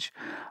message.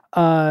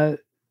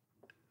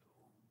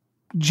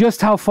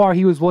 Just how far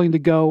he was willing to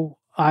go,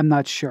 I'm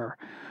not sure.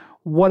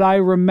 What I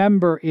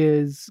remember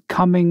is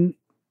coming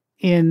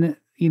in,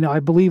 I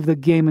believe the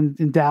game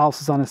in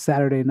Dallas is on a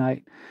Saturday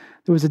night.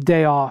 There was a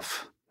day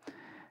off.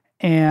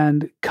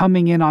 And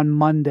coming in on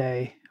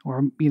Monday,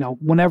 or,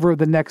 whenever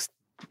the next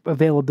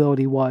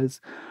availability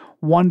was,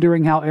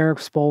 wondering how Erik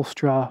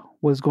Spoelstra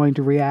was going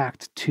to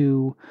react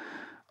to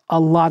a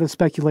lot of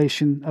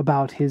speculation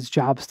about his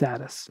job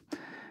status.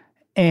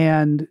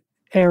 And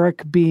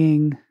Erik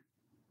being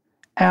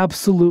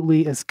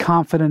absolutely as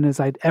confident as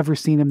I'd ever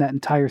seen him that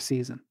entire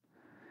season.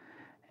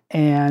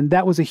 And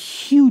that was a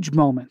huge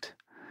moment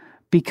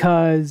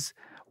because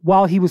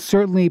while he was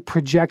certainly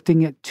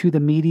projecting it to the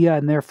media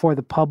and therefore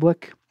the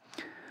public,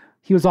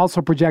 he was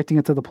also projecting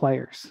it to the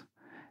players.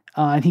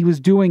 And he was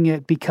doing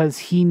it because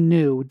he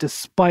knew,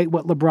 despite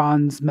what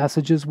LeBron's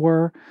messages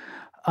were,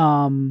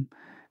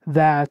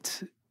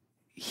 that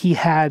he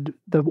had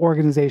the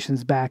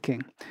organization's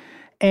backing.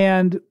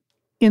 And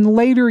in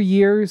later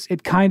years,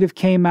 it kind of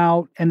came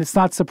out, and it's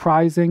not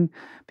surprising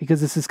because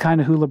this is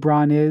kind of who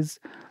LeBron is,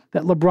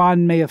 that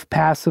LeBron may have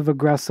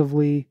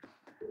passive-aggressively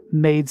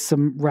made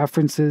some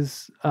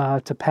references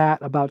to Pat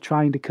about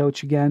trying to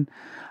coach again.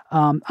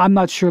 I'm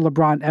not sure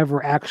LeBron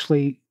ever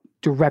actually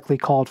directly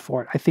called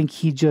for it. I think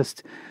he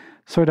just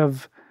sort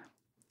of,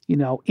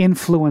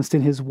 influenced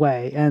in his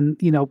way. And,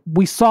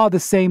 we saw the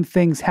same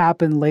things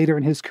happen later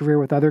in his career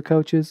with other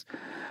coaches.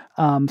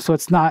 So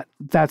it's not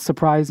that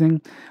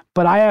surprising.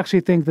 But I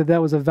actually think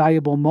that was a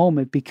valuable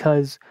moment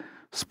because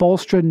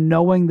Spoelstra,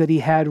 knowing that he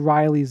had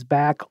Riley's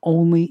back,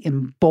 only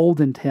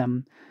emboldened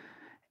him.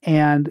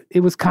 And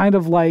it was kind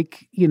of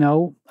like,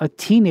 a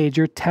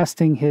teenager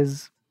testing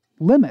his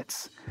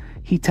limits.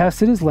 He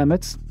tested his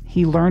limits,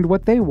 he learned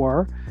what they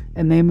were,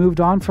 and they moved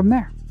on from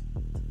there.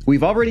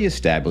 We've already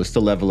established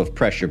the level of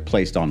pressure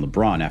placed on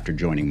LeBron after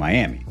joining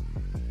Miami.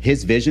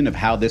 His vision of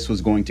how this was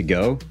going to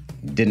go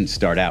didn't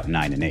start out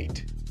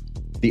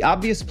 9-8. The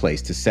obvious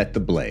place to set the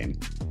blame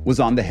was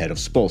on the head of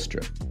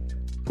Spoelstra,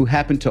 who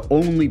happened to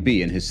only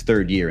be in his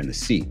third year in the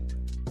seat.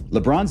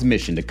 LeBron's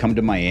mission to come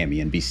to Miami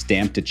and be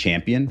stamped a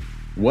champion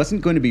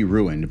wasn't going to be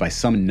ruined by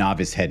some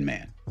novice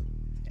headman.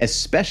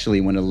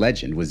 especially when a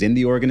legend was in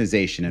the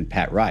organization in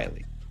Pat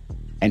Riley.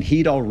 And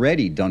he'd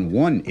already done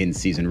one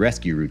in-season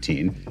rescue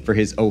routine for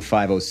his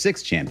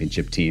 05-06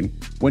 championship team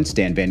when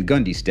Stan Van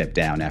Gundy stepped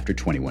down after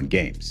 21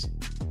 games.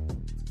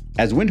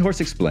 As Windhorst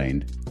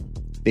explained,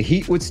 the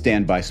Heat would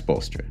stand by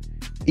Spoelstra,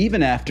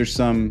 even after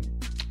some,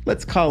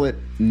 let's call it,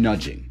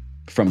 nudging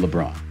from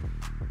LeBron.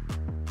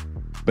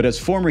 But as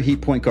former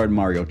Heat point guard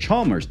Mario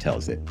Chalmers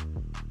tells it,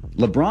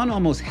 LeBron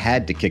almost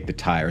had to kick the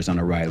tires on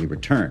a Riley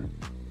return,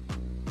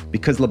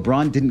 because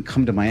LeBron didn't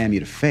come to Miami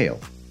to fail.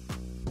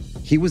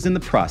 He was in the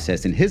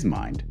process, in his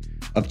mind,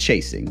 of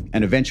chasing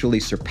and eventually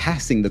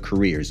surpassing the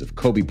careers of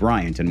Kobe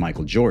Bryant and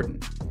Michael Jordan,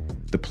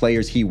 the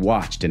players he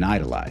watched and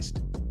idolized.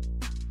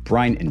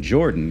 Bryant and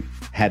Jordan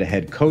had a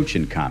head coach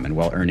in common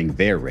while earning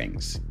their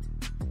rings.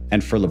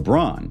 And for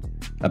LeBron,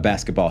 a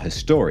basketball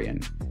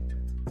historian,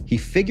 he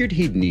figured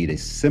he'd need a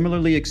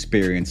similarly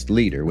experienced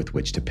leader with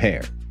which to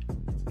pair.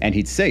 And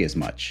he'd say as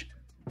much.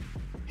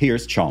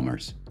 Here's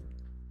Chalmers.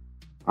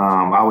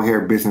 I would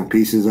hear bits and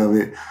pieces of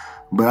it.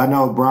 But I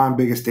know Brian's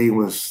biggest thing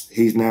was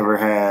he's never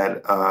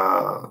had,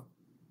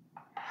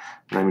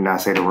 let me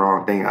not say the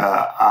wrong thing,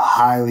 a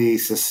highly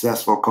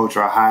successful coach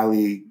or a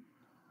highly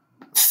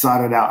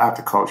sought out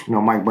after coach. You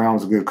know, Mike Brown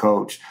was a good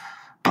coach.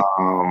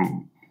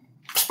 Spo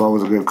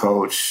was a good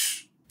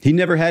coach. He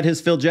never had his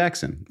Phil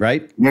Jackson,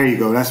 right? There you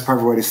go. That's the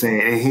perfect way to say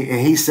it.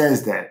 And he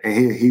says that.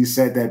 And he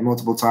said that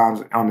multiple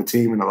times on the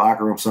team in the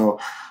locker room. So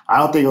I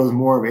don't think it was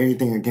more of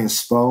anything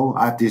against Spo.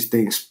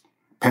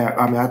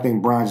 I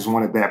think Brian just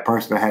wanted that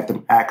person that had the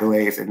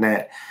accolades and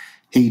that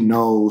he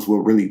knows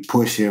will really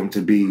push him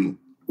to be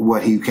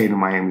what he came to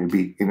Miami to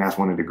be, and that's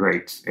one of the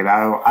greats. And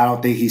I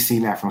don't think he's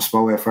seen that from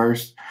Spo at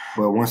first,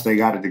 but once they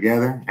got it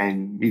together,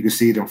 and you could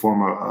see them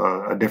form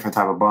a different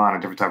type of bond, a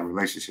different type of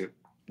relationship.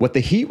 What the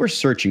Heat were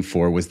searching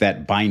for was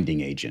that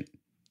binding agent,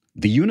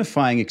 the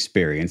unifying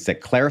experience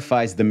that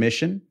clarifies the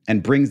mission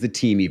and brings the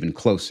team even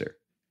closer.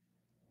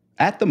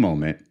 At the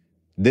moment,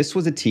 this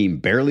was a team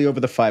barely over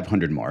the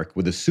 500 mark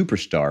with a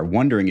superstar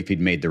wondering if he'd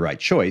made the right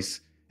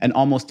choice and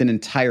almost an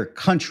entire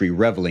country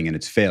reveling in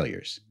its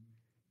failures.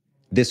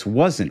 This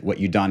wasn't what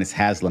Udonis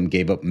Haslem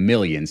gave up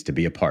millions to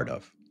be a part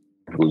of.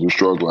 It was a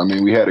struggle. I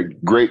mean, we had a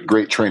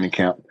great training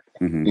camp.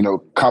 Mm-hmm. You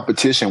know,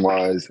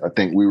 competition-wise, I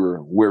think we were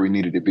where we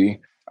needed to be.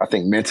 I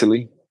think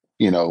mentally,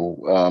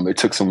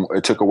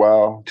 it took a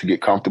while to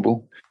get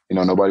comfortable. You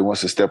know, nobody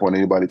wants to step on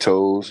anybody's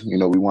toes. You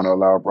know, we want to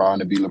allow LeBron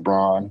to be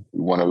LeBron.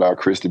 We want to allow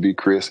Chris to be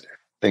Chris.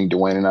 I think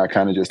Dwayne and I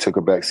kind of just took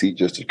a back seat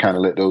just to kind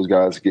of let those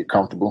guys get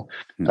comfortable.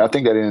 Mm-hmm. And I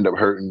think that ended up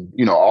hurting,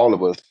 all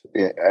of us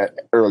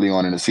early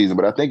on in the season.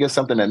 But I think it's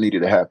something that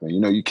needed to happen. You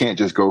know, you can't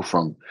just go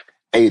from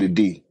A to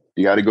D.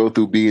 You got to go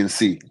through B and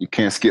C. You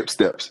can't skip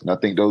steps. And I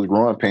think those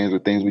growing pains are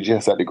things we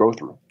just had to go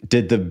through.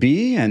 Did the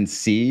B and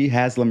C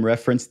Haslem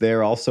reference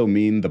there also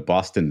mean the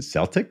Boston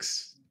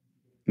Celtics?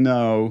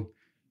 No,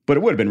 but it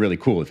would have been really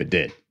cool if it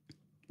did.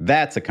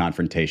 That's a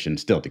confrontation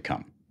still to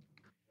come.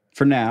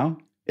 For now,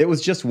 it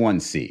was just one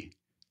C.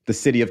 The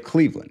city of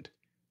Cleveland,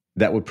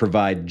 that would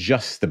provide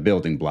just the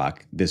building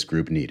block this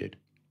group needed.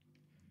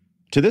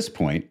 To this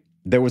point,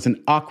 there was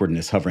an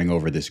awkwardness hovering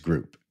over this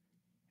group.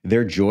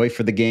 Their joy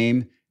for the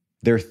game,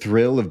 their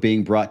thrill of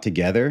being brought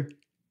together,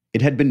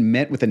 it had been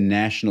met with a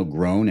national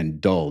groan and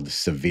dulled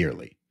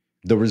severely.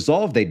 The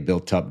resolve they'd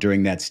built up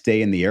during that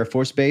stay in the Air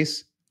Force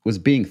Base was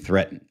being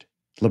threatened.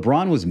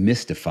 LeBron was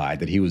mystified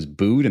that he was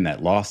booed in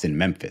that loss in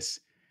Memphis,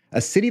 a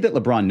city that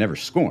LeBron never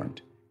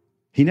scorned.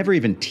 He never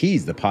even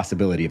teased the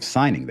possibility of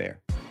signing there.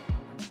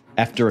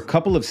 After a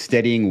couple of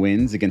steadying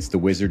wins against the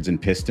Wizards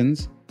and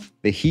Pistons,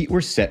 the Heat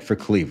were set for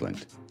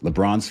Cleveland,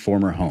 LeBron's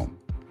former home,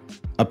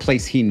 a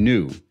place he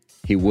knew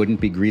he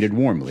wouldn't be greeted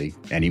warmly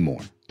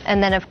anymore.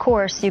 And then, of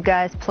course, you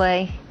guys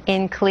play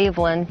in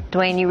Cleveland.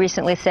 Dwayne, you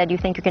recently said you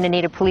think you're going to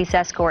need a police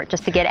escort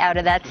just to get out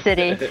of that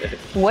city.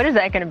 What is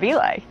that going to be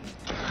like?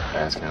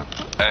 Ask him.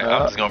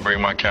 I'm just going to bring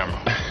my camera.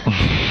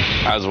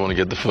 I just want to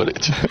get the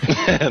footage.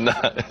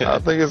 I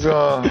think it's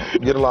going to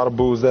get a lot of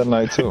boos that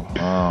night, too.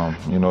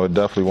 It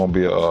definitely won't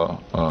be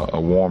a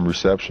warm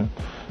reception.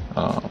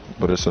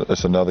 But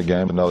it's another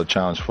game, another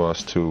challenge for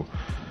us to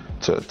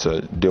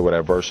deal with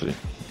adversity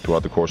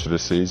throughout the course of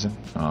this season.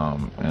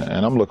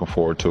 And I'm looking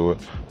forward to it.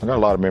 I got a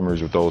lot of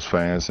memories with those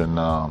fans. And,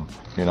 I'm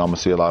going to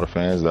see a lot of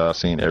fans that I've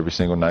seen every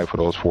single night for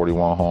those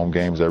 41 home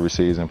games every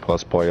season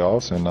plus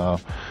playoffs.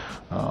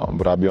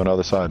 But I'll be on the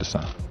other side this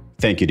time.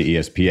 Thank you to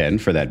ESPN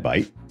for that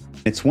bite.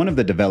 It's one of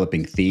the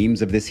developing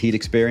themes of this Heat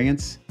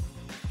experience.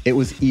 It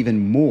was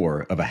even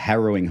more of a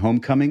harrowing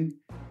homecoming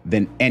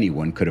than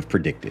anyone could have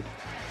predicted.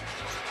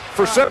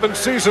 For 7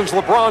 seasons,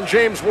 LeBron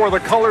James wore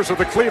the colors of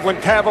the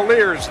Cleveland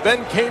Cavaliers.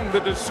 Then came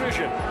the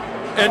decision.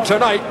 And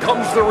tonight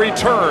comes the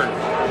return.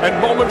 And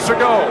moments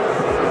ago,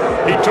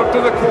 he took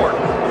to the court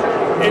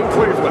in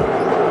Cleveland.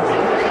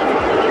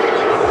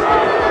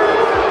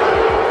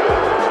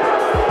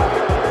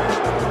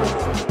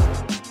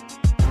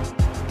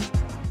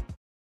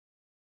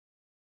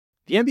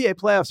 The NBA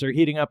playoffs are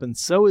heating up, and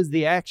so is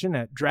the action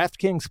at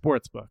DraftKings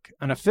Sportsbook,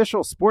 an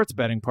official sports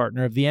betting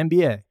partner of the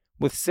NBA.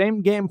 With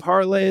same-game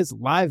parlays,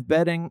 live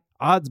betting,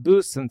 odds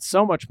boosts, and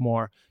so much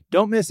more,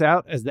 don't miss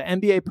out as the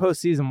NBA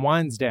postseason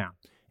winds down.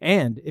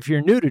 And if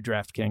you're new to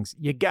DraftKings,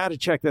 you got to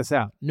check this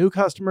out. New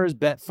customers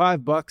bet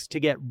 $5 to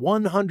get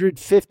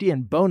 $150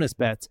 in bonus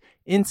bets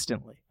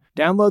instantly.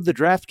 Download the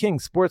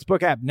DraftKings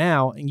Sportsbook app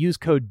now and use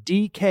code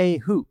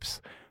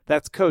DKHOOPS.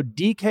 That's code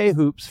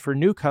DKHOOPS for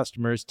new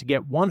customers to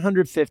get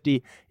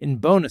 $150 in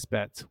bonus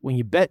bets when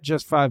you bet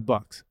just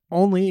 $5.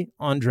 Only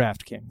on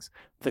DraftKings.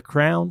 The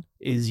crown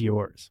is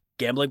yours.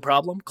 Gambling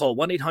problem? Call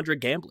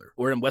 1-800-GAMBLER.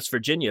 Or in West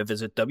Virginia,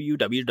 visit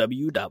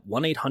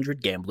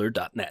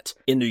www.1800gambler.net.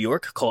 In New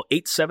York, call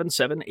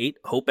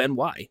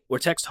 877-8-HOPE-NY or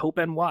text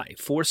HOPE-NY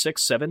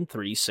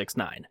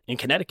 467-369. In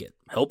Connecticut,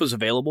 help is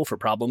available for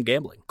problem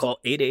gambling. Call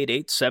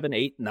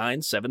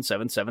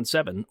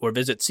 888-789-7777 or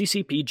visit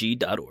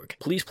ccpg.org.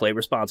 Please play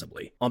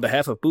responsibly. On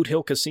behalf of Boot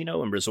Hill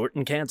Casino and Resort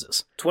in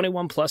Kansas,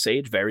 21 plus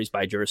age varies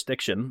by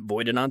jurisdiction,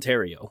 void in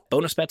Ontario.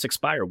 Bonus bets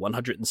expire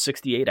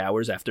 168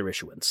 hours after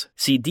issuance.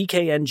 See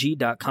dkng.com/bball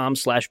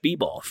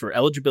for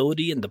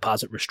eligibility and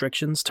deposit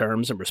restrictions,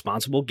 terms, and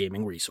responsible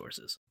gaming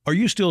resources. Are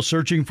you still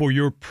searching for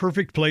your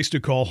perfect place to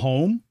call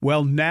home?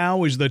 Well,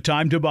 now is the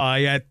time to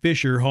buy at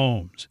Fisher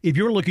Homes. If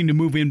you're looking to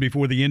move in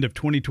before the end of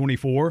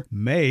 2024,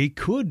 May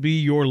could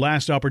be your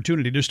last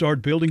opportunity to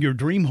start building your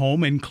dream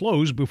home and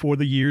close before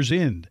the year's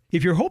end.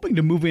 If you're hoping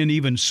to move in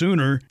even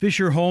sooner,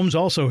 Fisher Homes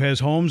also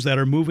has homes that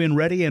are move-in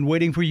ready and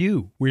waiting for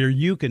you, where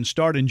you can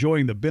start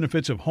enjoying the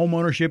benefits of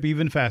homeownership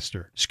even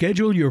faster.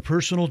 Schedule your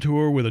personal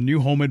tour with a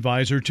new home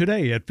advisor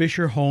today at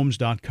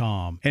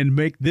FisherHomes.com and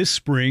make this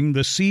spring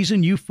the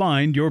season you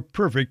find your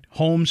perfect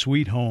home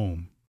sweet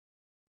home.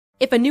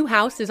 If a new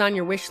house is on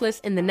your wish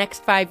list in the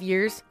next 5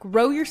 years,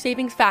 grow your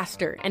savings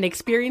faster and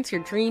experience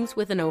your dreams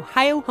with an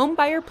Ohio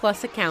Homebuyer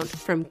Plus account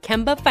from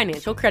Kemba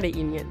Financial Credit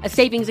Union. A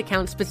savings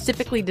account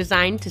specifically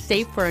designed to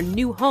save for a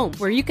new home,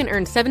 where you can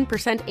earn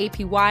 7%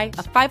 APY,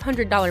 a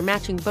 $500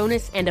 matching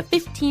bonus, and a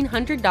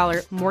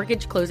 $1,500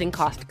 mortgage closing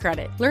cost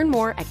credit. Learn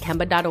more at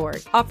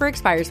Kemba.org. Offer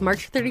expires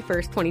March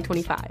 31st,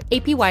 2025.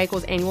 APY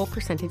equals annual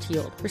percentage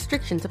yield.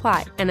 Restrictions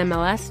apply.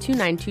 NMLS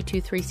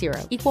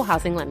 292230. Equal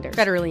housing lender.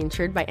 Federally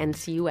insured by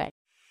NCUA.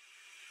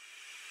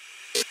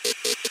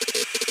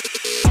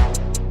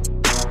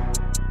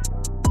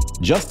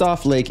 Just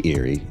off Lake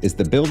Erie is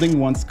the building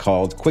once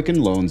called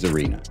Quicken Loans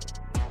Arena.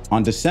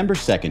 On December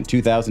 2nd,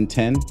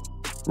 2010,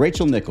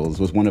 Rachel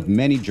Nichols was one of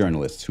many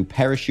journalists who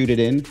parachuted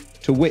in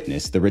to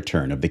witness the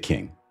return of the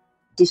King.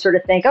 You sort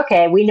of think,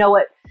 okay, we know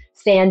what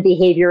fan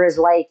behavior is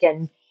like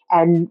and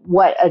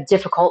what a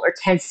difficult or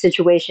tense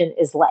situation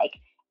is like.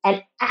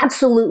 And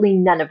absolutely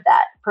none of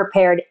that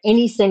prepared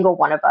any single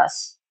one of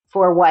us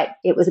for what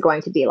it was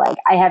going to be like.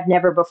 I have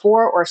never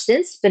before or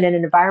since been in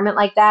an environment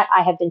like that.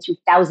 I have been to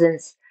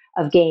thousands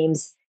of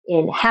games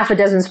in half a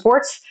dozen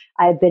sports.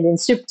 I've been in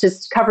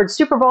covered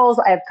Super Bowls.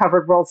 I have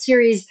covered World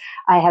Series.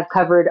 I have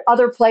covered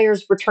other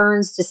players'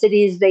 returns to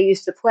cities they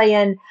used to play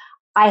in.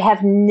 I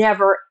have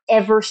never,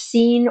 ever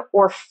seen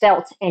or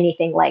felt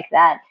anything like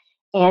that.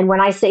 And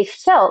when I say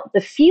felt, the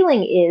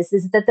feeling is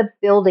that the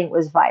building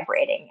was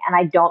vibrating. And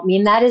I don't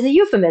mean that as a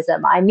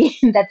euphemism. I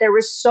mean that there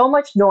was so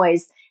much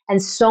noise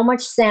and so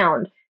much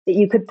sound that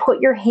you could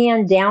put your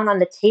hand down on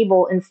the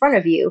table in front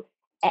of you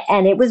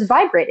and it was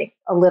vibrating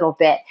a little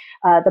bit.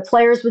 The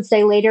players would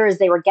say later, as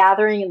they were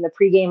gathering in the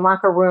pregame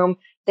locker room,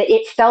 that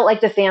it felt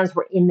like the fans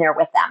were in there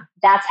with them.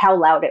 That's how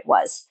loud it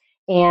was.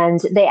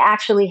 And they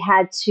actually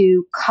had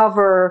to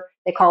cover,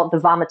 they call it the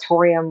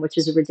vomitorium, which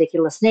is a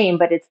ridiculous name,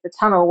 but it's the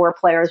tunnel where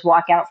players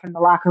walk out from the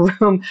locker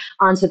room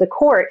onto the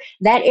court.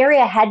 That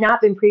area had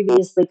not been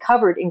previously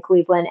covered in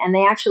Cleveland, and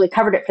they actually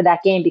covered it for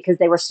that game because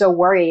they were so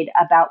worried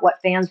about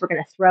what fans were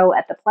going to throw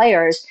at the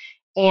players.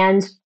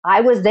 And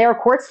I was there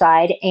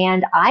courtside,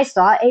 and I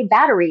saw a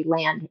battery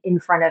land in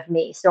front of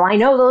me. So I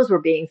know those were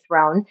being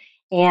thrown,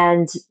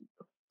 and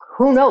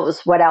who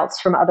knows what else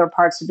from other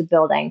parts of the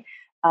building.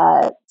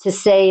 To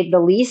say the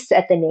least,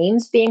 at the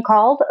names being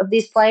called of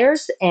these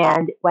players,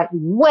 and went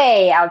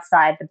way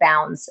outside the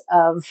bounds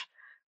of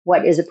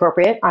what is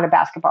appropriate on a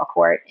basketball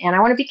court. And I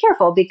want to be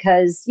careful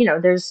because, you know,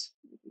 there's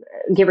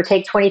give or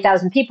take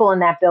 20,000 people in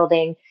that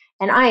building.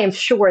 And I am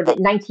sure that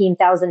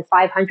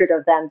 19,500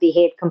 of them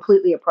behaved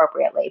completely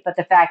appropriately. But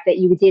the fact that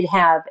you did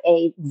have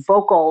a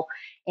vocal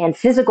and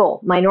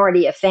physical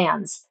minority of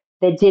fans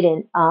that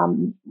didn't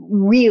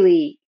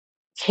really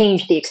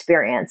change the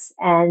experience.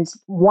 And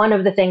one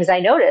of the things I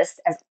noticed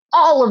as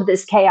all of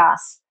this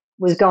chaos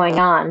was going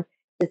on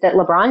is that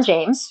LeBron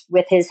James,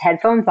 with his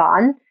headphones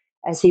on,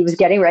 as he was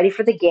getting ready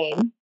for the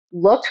game,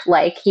 looked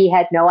like he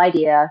had no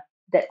idea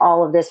that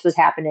all of this was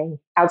happening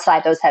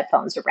outside those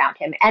headphones around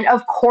him. And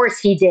of course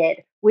he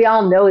did. We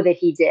all know that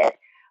he did.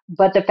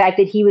 But the fact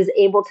that he was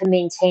able to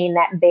maintain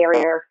that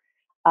barrier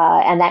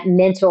and that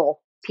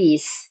mental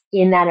piece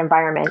in that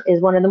environment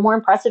is one of the more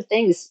impressive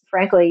things,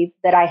 frankly,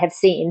 that I have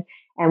seen.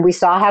 And we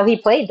saw how he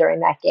played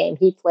during that game.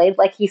 He played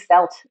like he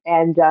felt,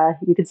 and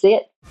you could see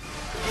it.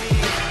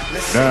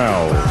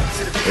 Now,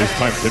 it's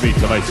time to meet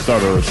tonight's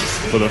starters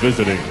for the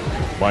visiting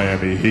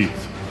Miami Heat.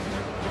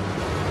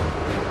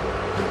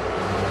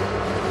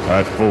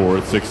 At 4,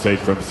 6'8"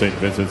 from St.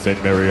 Vincent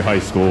St. Mary High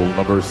School,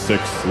 number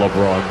 6,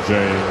 LeBron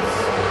James.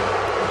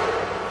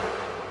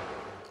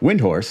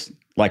 Windhorst,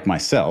 like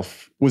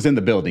myself, was in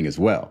the building as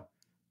well.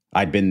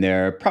 I'd been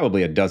there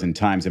probably a dozen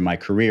times in my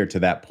career to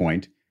that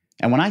point,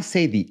 and when I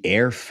say the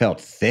air felt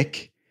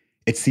thick,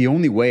 it's the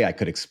only way I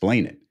could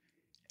explain it.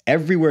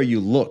 Everywhere you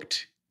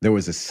looked, there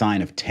was a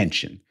sign of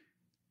tension.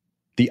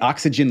 The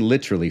oxygen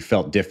literally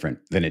felt different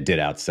than it did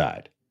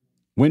outside.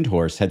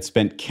 Windhorst had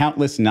spent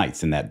countless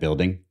nights in that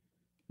building.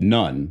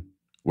 None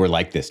were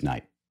like this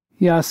night.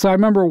 Yeah, so I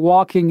remember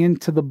walking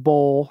into the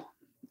bowl,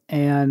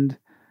 and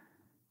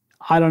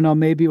I don't know,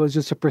 maybe it was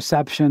just a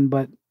perception,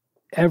 but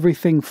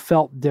everything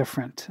felt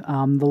different.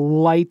 The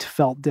light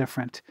felt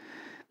different.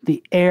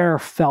 The air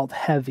felt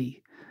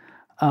heavy.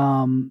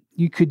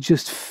 You could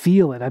just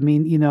feel it. I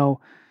mean,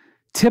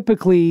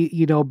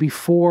 typically,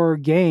 before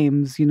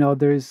games,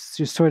 there's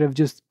just sort of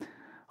just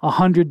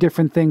 100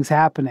 different things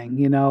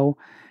happening,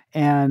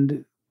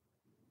 and,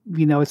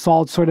 it's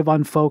all sort of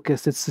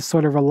unfocused. It's just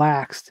sort of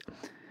relaxed.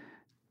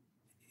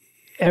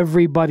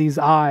 Everybody's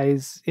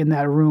eyes in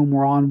that room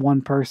were on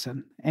one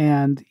person.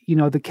 And,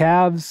 the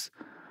Cavs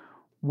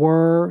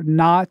were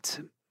not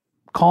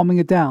calming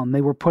it down. They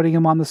were putting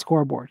him on the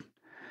scoreboard.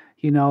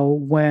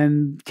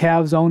 When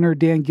Cavs owner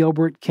Dan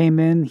Gilbert came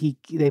in,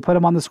 they put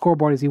him on the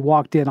scoreboard as he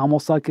walked in,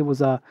 almost like it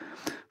was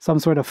some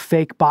sort of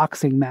fake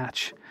boxing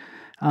match,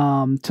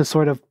 to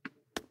sort of,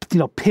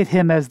 pit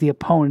him as the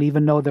opponent,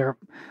 even though they're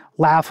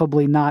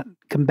laughably not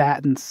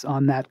combatants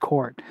on that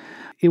court.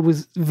 It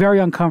was very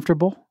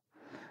uncomfortable.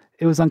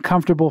 It was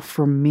uncomfortable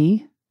for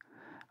me.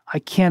 I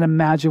can't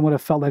imagine what it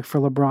felt like for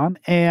LeBron.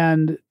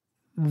 And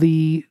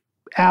the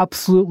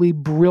absolutely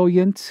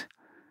brilliant,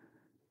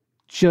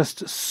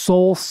 just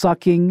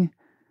soul-sucking,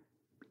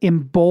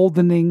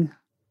 emboldening,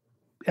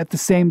 at the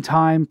same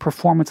time,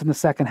 performance in the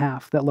second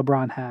half that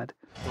LeBron had.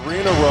 3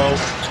 in a row.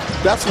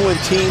 That's when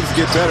teams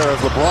get better, as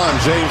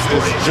LeBron James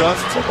is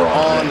just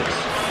on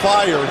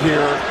fire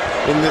here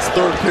in this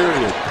third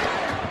period.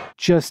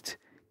 Just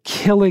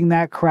killing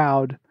that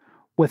crowd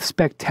with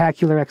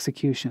spectacular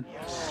execution.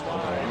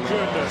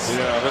 Goodness.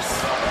 Yeah,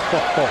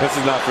 this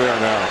is not fair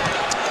now.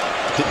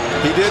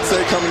 He did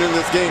say coming in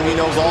this game, he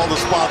knows all the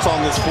spots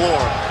on this floor,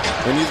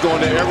 and he's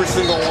going to every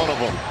single one of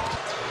them.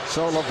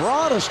 So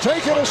LeBron has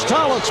taken his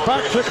talents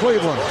back to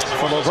Cleveland.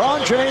 For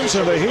LeBron James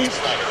and the Heat,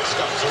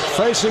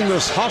 facing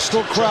this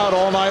hostile crowd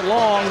all night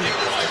long,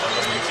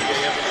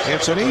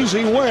 it's an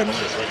easy win,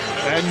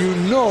 and you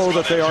know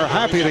that they are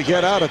happy to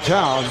get out of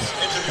town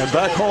and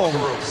back home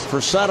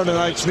for Saturday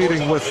night's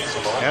meeting with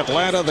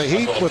Atlanta. The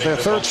Heat, with their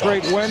third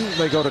straight win,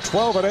 they go to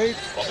 12-8.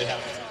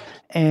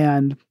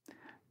 And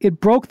it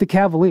broke the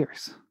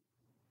Cavaliers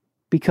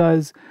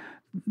because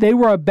they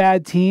were a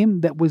bad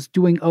team that was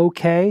doing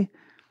okay,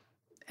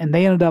 and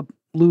they ended up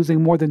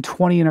losing more than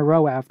 20 in a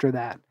row after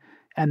that.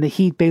 And the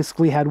Heat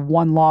basically had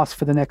one loss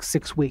for the next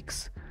 6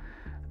 weeks.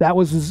 That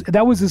was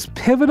as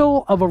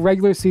pivotal of a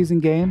regular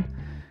season game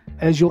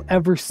as you'll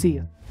ever see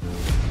it.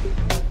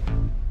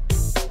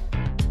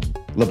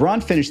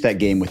 LeBron finished that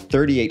game with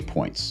 38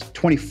 points,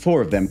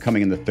 24 of them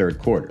coming in the third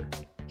quarter.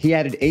 He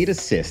added 8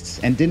 assists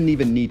and didn't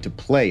even need to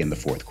play in the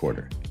fourth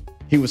quarter.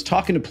 He was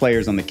talking to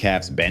players on the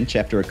Cavs bench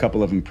after a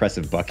couple of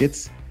impressive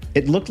buckets.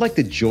 It looked like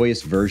the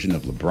joyous version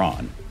of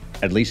LeBron,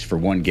 at least for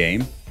one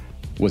game,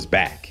 was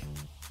back.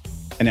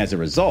 And as a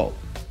result,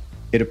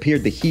 it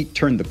appeared the Heat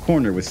turned the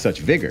corner with such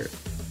vigor,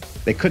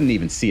 they couldn't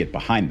even see it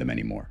behind them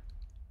anymore.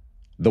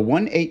 The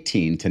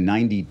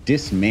 118-90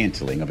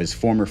 dismantling of his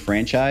former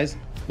franchise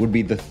would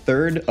be the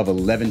third of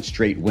 11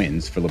 straight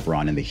wins for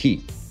LeBron and the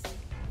Heat.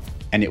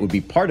 And it would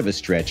be part of a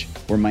stretch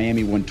where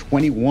Miami won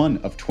 21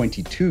 of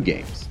 22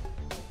 games.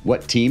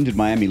 What team did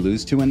Miami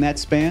lose to in that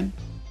span?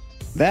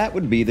 That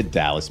would be the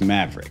Dallas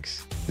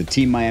Mavericks, the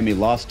team Miami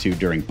lost to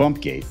during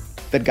Bumpgate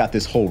that got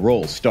this whole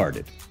roll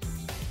started.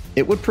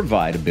 It would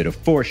provide a bit of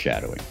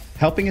foreshadowing,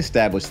 helping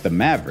establish the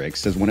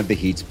Mavericks as one of the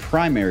Heat's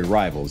primary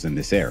rivals in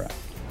this era.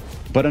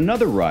 But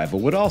another rival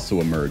would also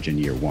emerge in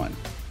year one,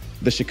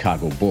 the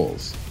Chicago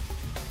Bulls.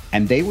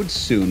 And they would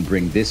soon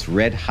bring this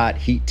red-hot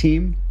Heat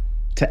team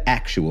to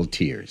actual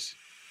tears.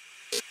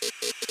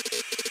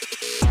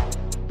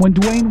 When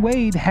Dwayne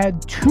Wade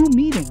had 2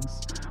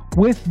 meetings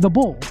with the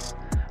Bulls,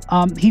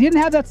 he didn't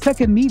have that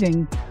second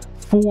meeting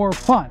for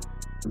fun.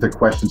 The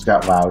questions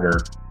got louder.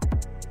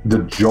 The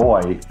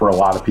joy for a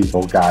lot of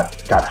people got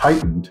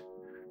heightened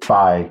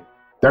by,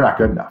 they're not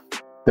good enough.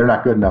 They're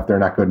not good enough. They're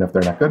not good enough.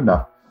 They're not good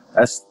enough.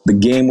 That's the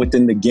game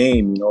within the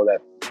game, that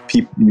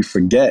people you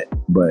forget,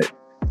 but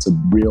it's a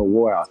real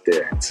war out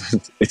there.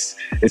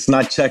 It's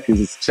not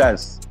checkers, it's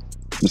chess.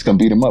 I'm just gonna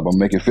beat them up. I'm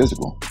making it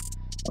physical.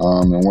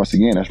 And once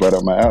again, that's right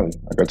up my alley.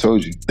 Like I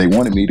told you, they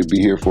wanted me to be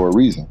here for a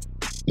reason.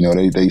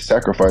 They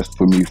sacrificed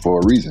for me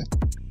for a reason.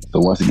 So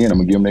once again, I'm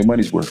gonna give them their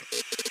money's worth.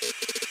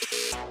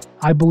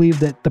 I believe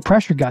that the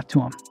pressure got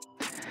to him.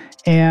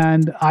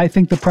 And I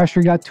think the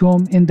pressure got to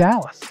him in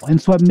Dallas. And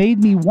so it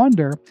made me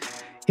wonder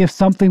if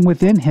something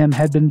within him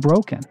had been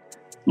broken.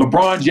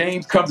 LeBron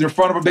James comes in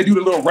front of him. They do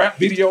the little rap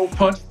video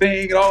punch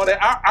thing and all that.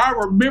 I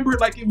remember it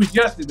like it was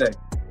yesterday.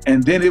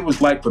 And then it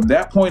was like from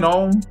that point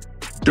on,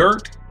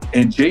 Dirk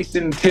and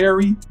Jason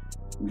Terry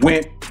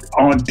went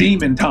on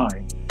demon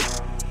time.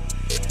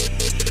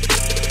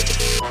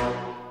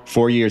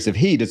 4 Years of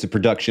Heat is a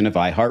production of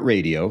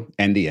iHeartRadio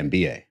and the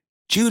NBA.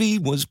 Judy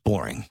was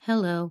boring.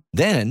 Hello.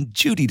 Then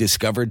Judy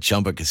discovered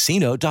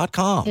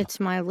ChumbaCasino.com. It's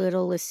my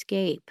little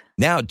escape.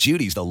 Now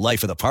Judy's the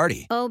life of the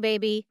party. Oh,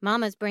 baby,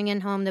 mama's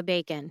bringing home the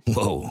bacon.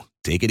 Whoa,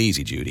 take it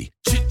easy, Judy.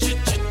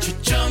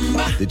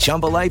 The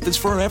Chumba life is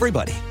for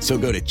everybody. So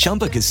go to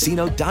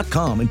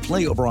ChumbaCasino.com and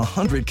play over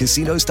 100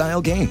 casino-style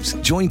games.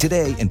 Join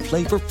today and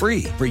play for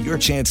free for your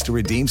chance to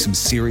redeem some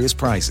serious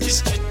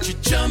prizes.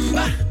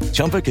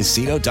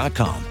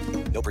 ChumbaCasino.com.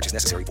 No purchase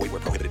necessary. Void where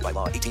prohibited by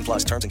law. 18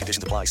 plus terms and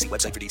conditions apply. See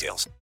website for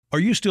details. Are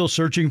you still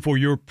searching for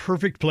your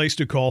perfect place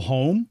to call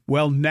home?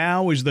 Well,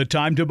 now is the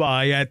time to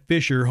buy at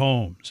Fisher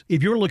Homes.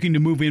 If you're looking to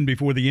move in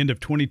before the end of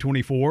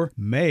 2024,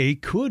 May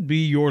could be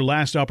your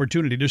last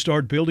opportunity to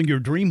start building your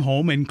dream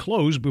home and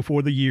close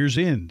before the year's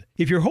end.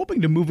 If you're hoping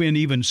to move in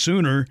even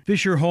sooner,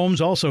 Fisher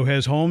Homes also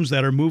has homes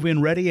that are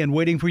move-in ready and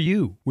waiting for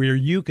you, where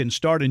you can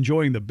start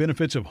enjoying the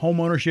benefits of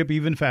homeownership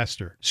even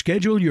faster.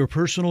 Schedule your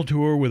personal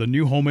tour with a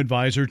new home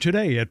advisor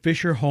today at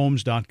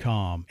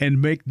FisherHomes.com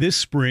and make this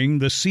spring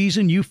the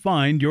season you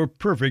find your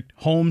perfect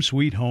home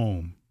sweet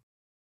home.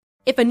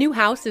 If a new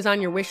house is on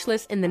your wish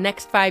list in the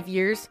next 5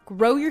 years,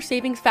 grow your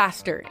savings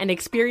faster and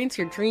experience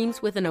your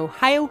dreams with an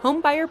Ohio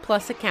Homebuyer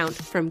Plus account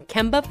from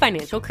Kemba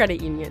Financial Credit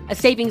Union. A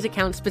savings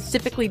account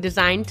specifically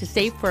designed to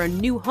save for a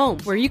new home,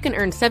 where you can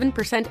earn 7%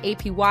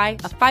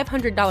 APY,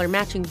 a $500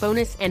 matching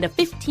bonus, and a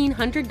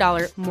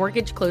 $1,500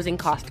 mortgage closing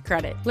cost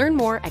credit. Learn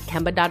more at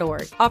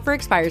Kemba.org. Offer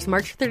expires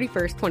March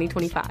 31st,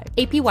 2025.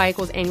 APY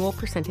equals annual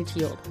percentage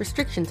yield.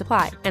 Restrictions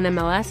apply.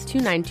 NMLS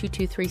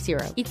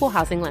 292230. Equal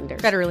housing lender.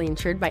 Federally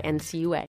insured by NCUA.